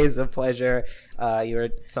always a pleasure. You are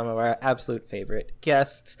some of our absolute favorite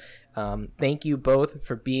guests. Thank you both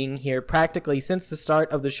for being here practically since the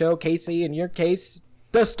start of the show. Casey, in your case,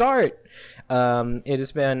 the start. It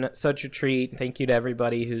has been such a treat. Thank you to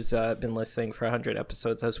everybody who's been listening for 100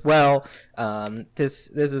 episodes as well. This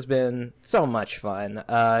has been so much fun.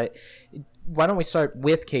 Why don't we start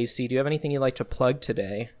with Casey? Do you have anything you'd like to plug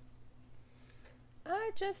today?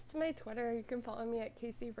 Just my Twitter. You can follow me at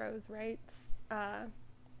Casey Rose Writes.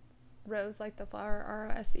 Rose like the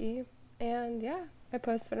flower, ROSE. And yeah, I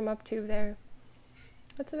post what I'm up to there.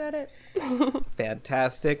 That's about it.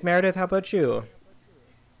 Fantastic. Meredith, how about you?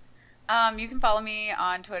 You can follow me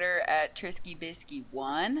on Twitter at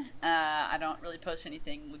TriskyBisky1. I don't really post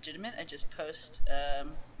anything legitimate. I just post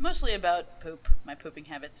mostly about poop, my pooping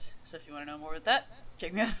habits. So if you want to know more about that,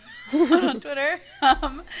 check me out on Twitter.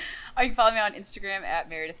 Or you can follow me on Instagram at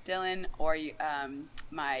Meredith Dillon. Or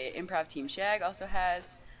my improv team Shag also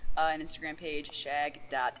has an Instagram page,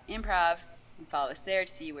 shag.improv. You can follow us there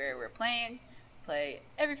to see where we're playing. Play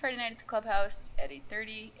every Friday night at the Clubhouse at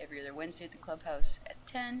 8:30, every other Wednesday at the Clubhouse at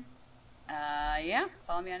 10.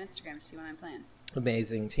 Follow me on Instagram to see when I'm playing.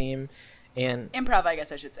 Amazing team. And Improv, I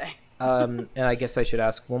guess I should say. and I guess I should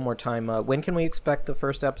ask one more time, when can we expect the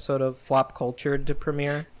first episode of Flop Culture to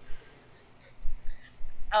premiere?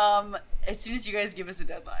 As soon as you guys give us a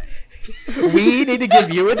deadline. We need to give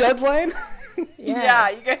you a deadline?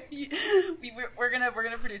 Yeah, we're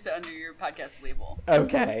gonna produce it under your podcast label.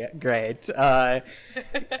 Okay, great.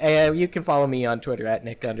 And you can follow me on Twitter at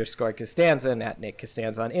Nick_Costanza and at Nick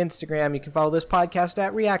Costanza on Instagram. You can follow this podcast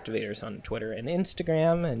at Reactivators on Twitter and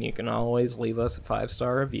Instagram, and you can always leave us a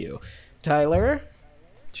 5-star review. Tyler?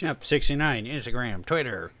 Chump69, Instagram,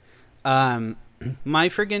 Twitter. My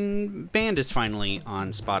friggin' band is finally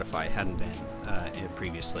on Spotify. It hadn't been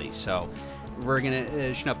previously, so we're gonna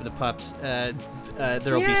schnupp with the pups.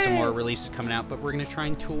 There'll be some more releases coming out, but we're gonna try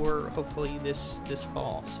and tour hopefully this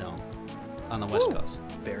fall. So on the West Coast.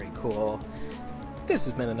 Very cool. This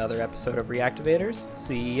has been another episode of Reactivators.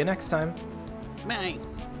 See you next time. Bye.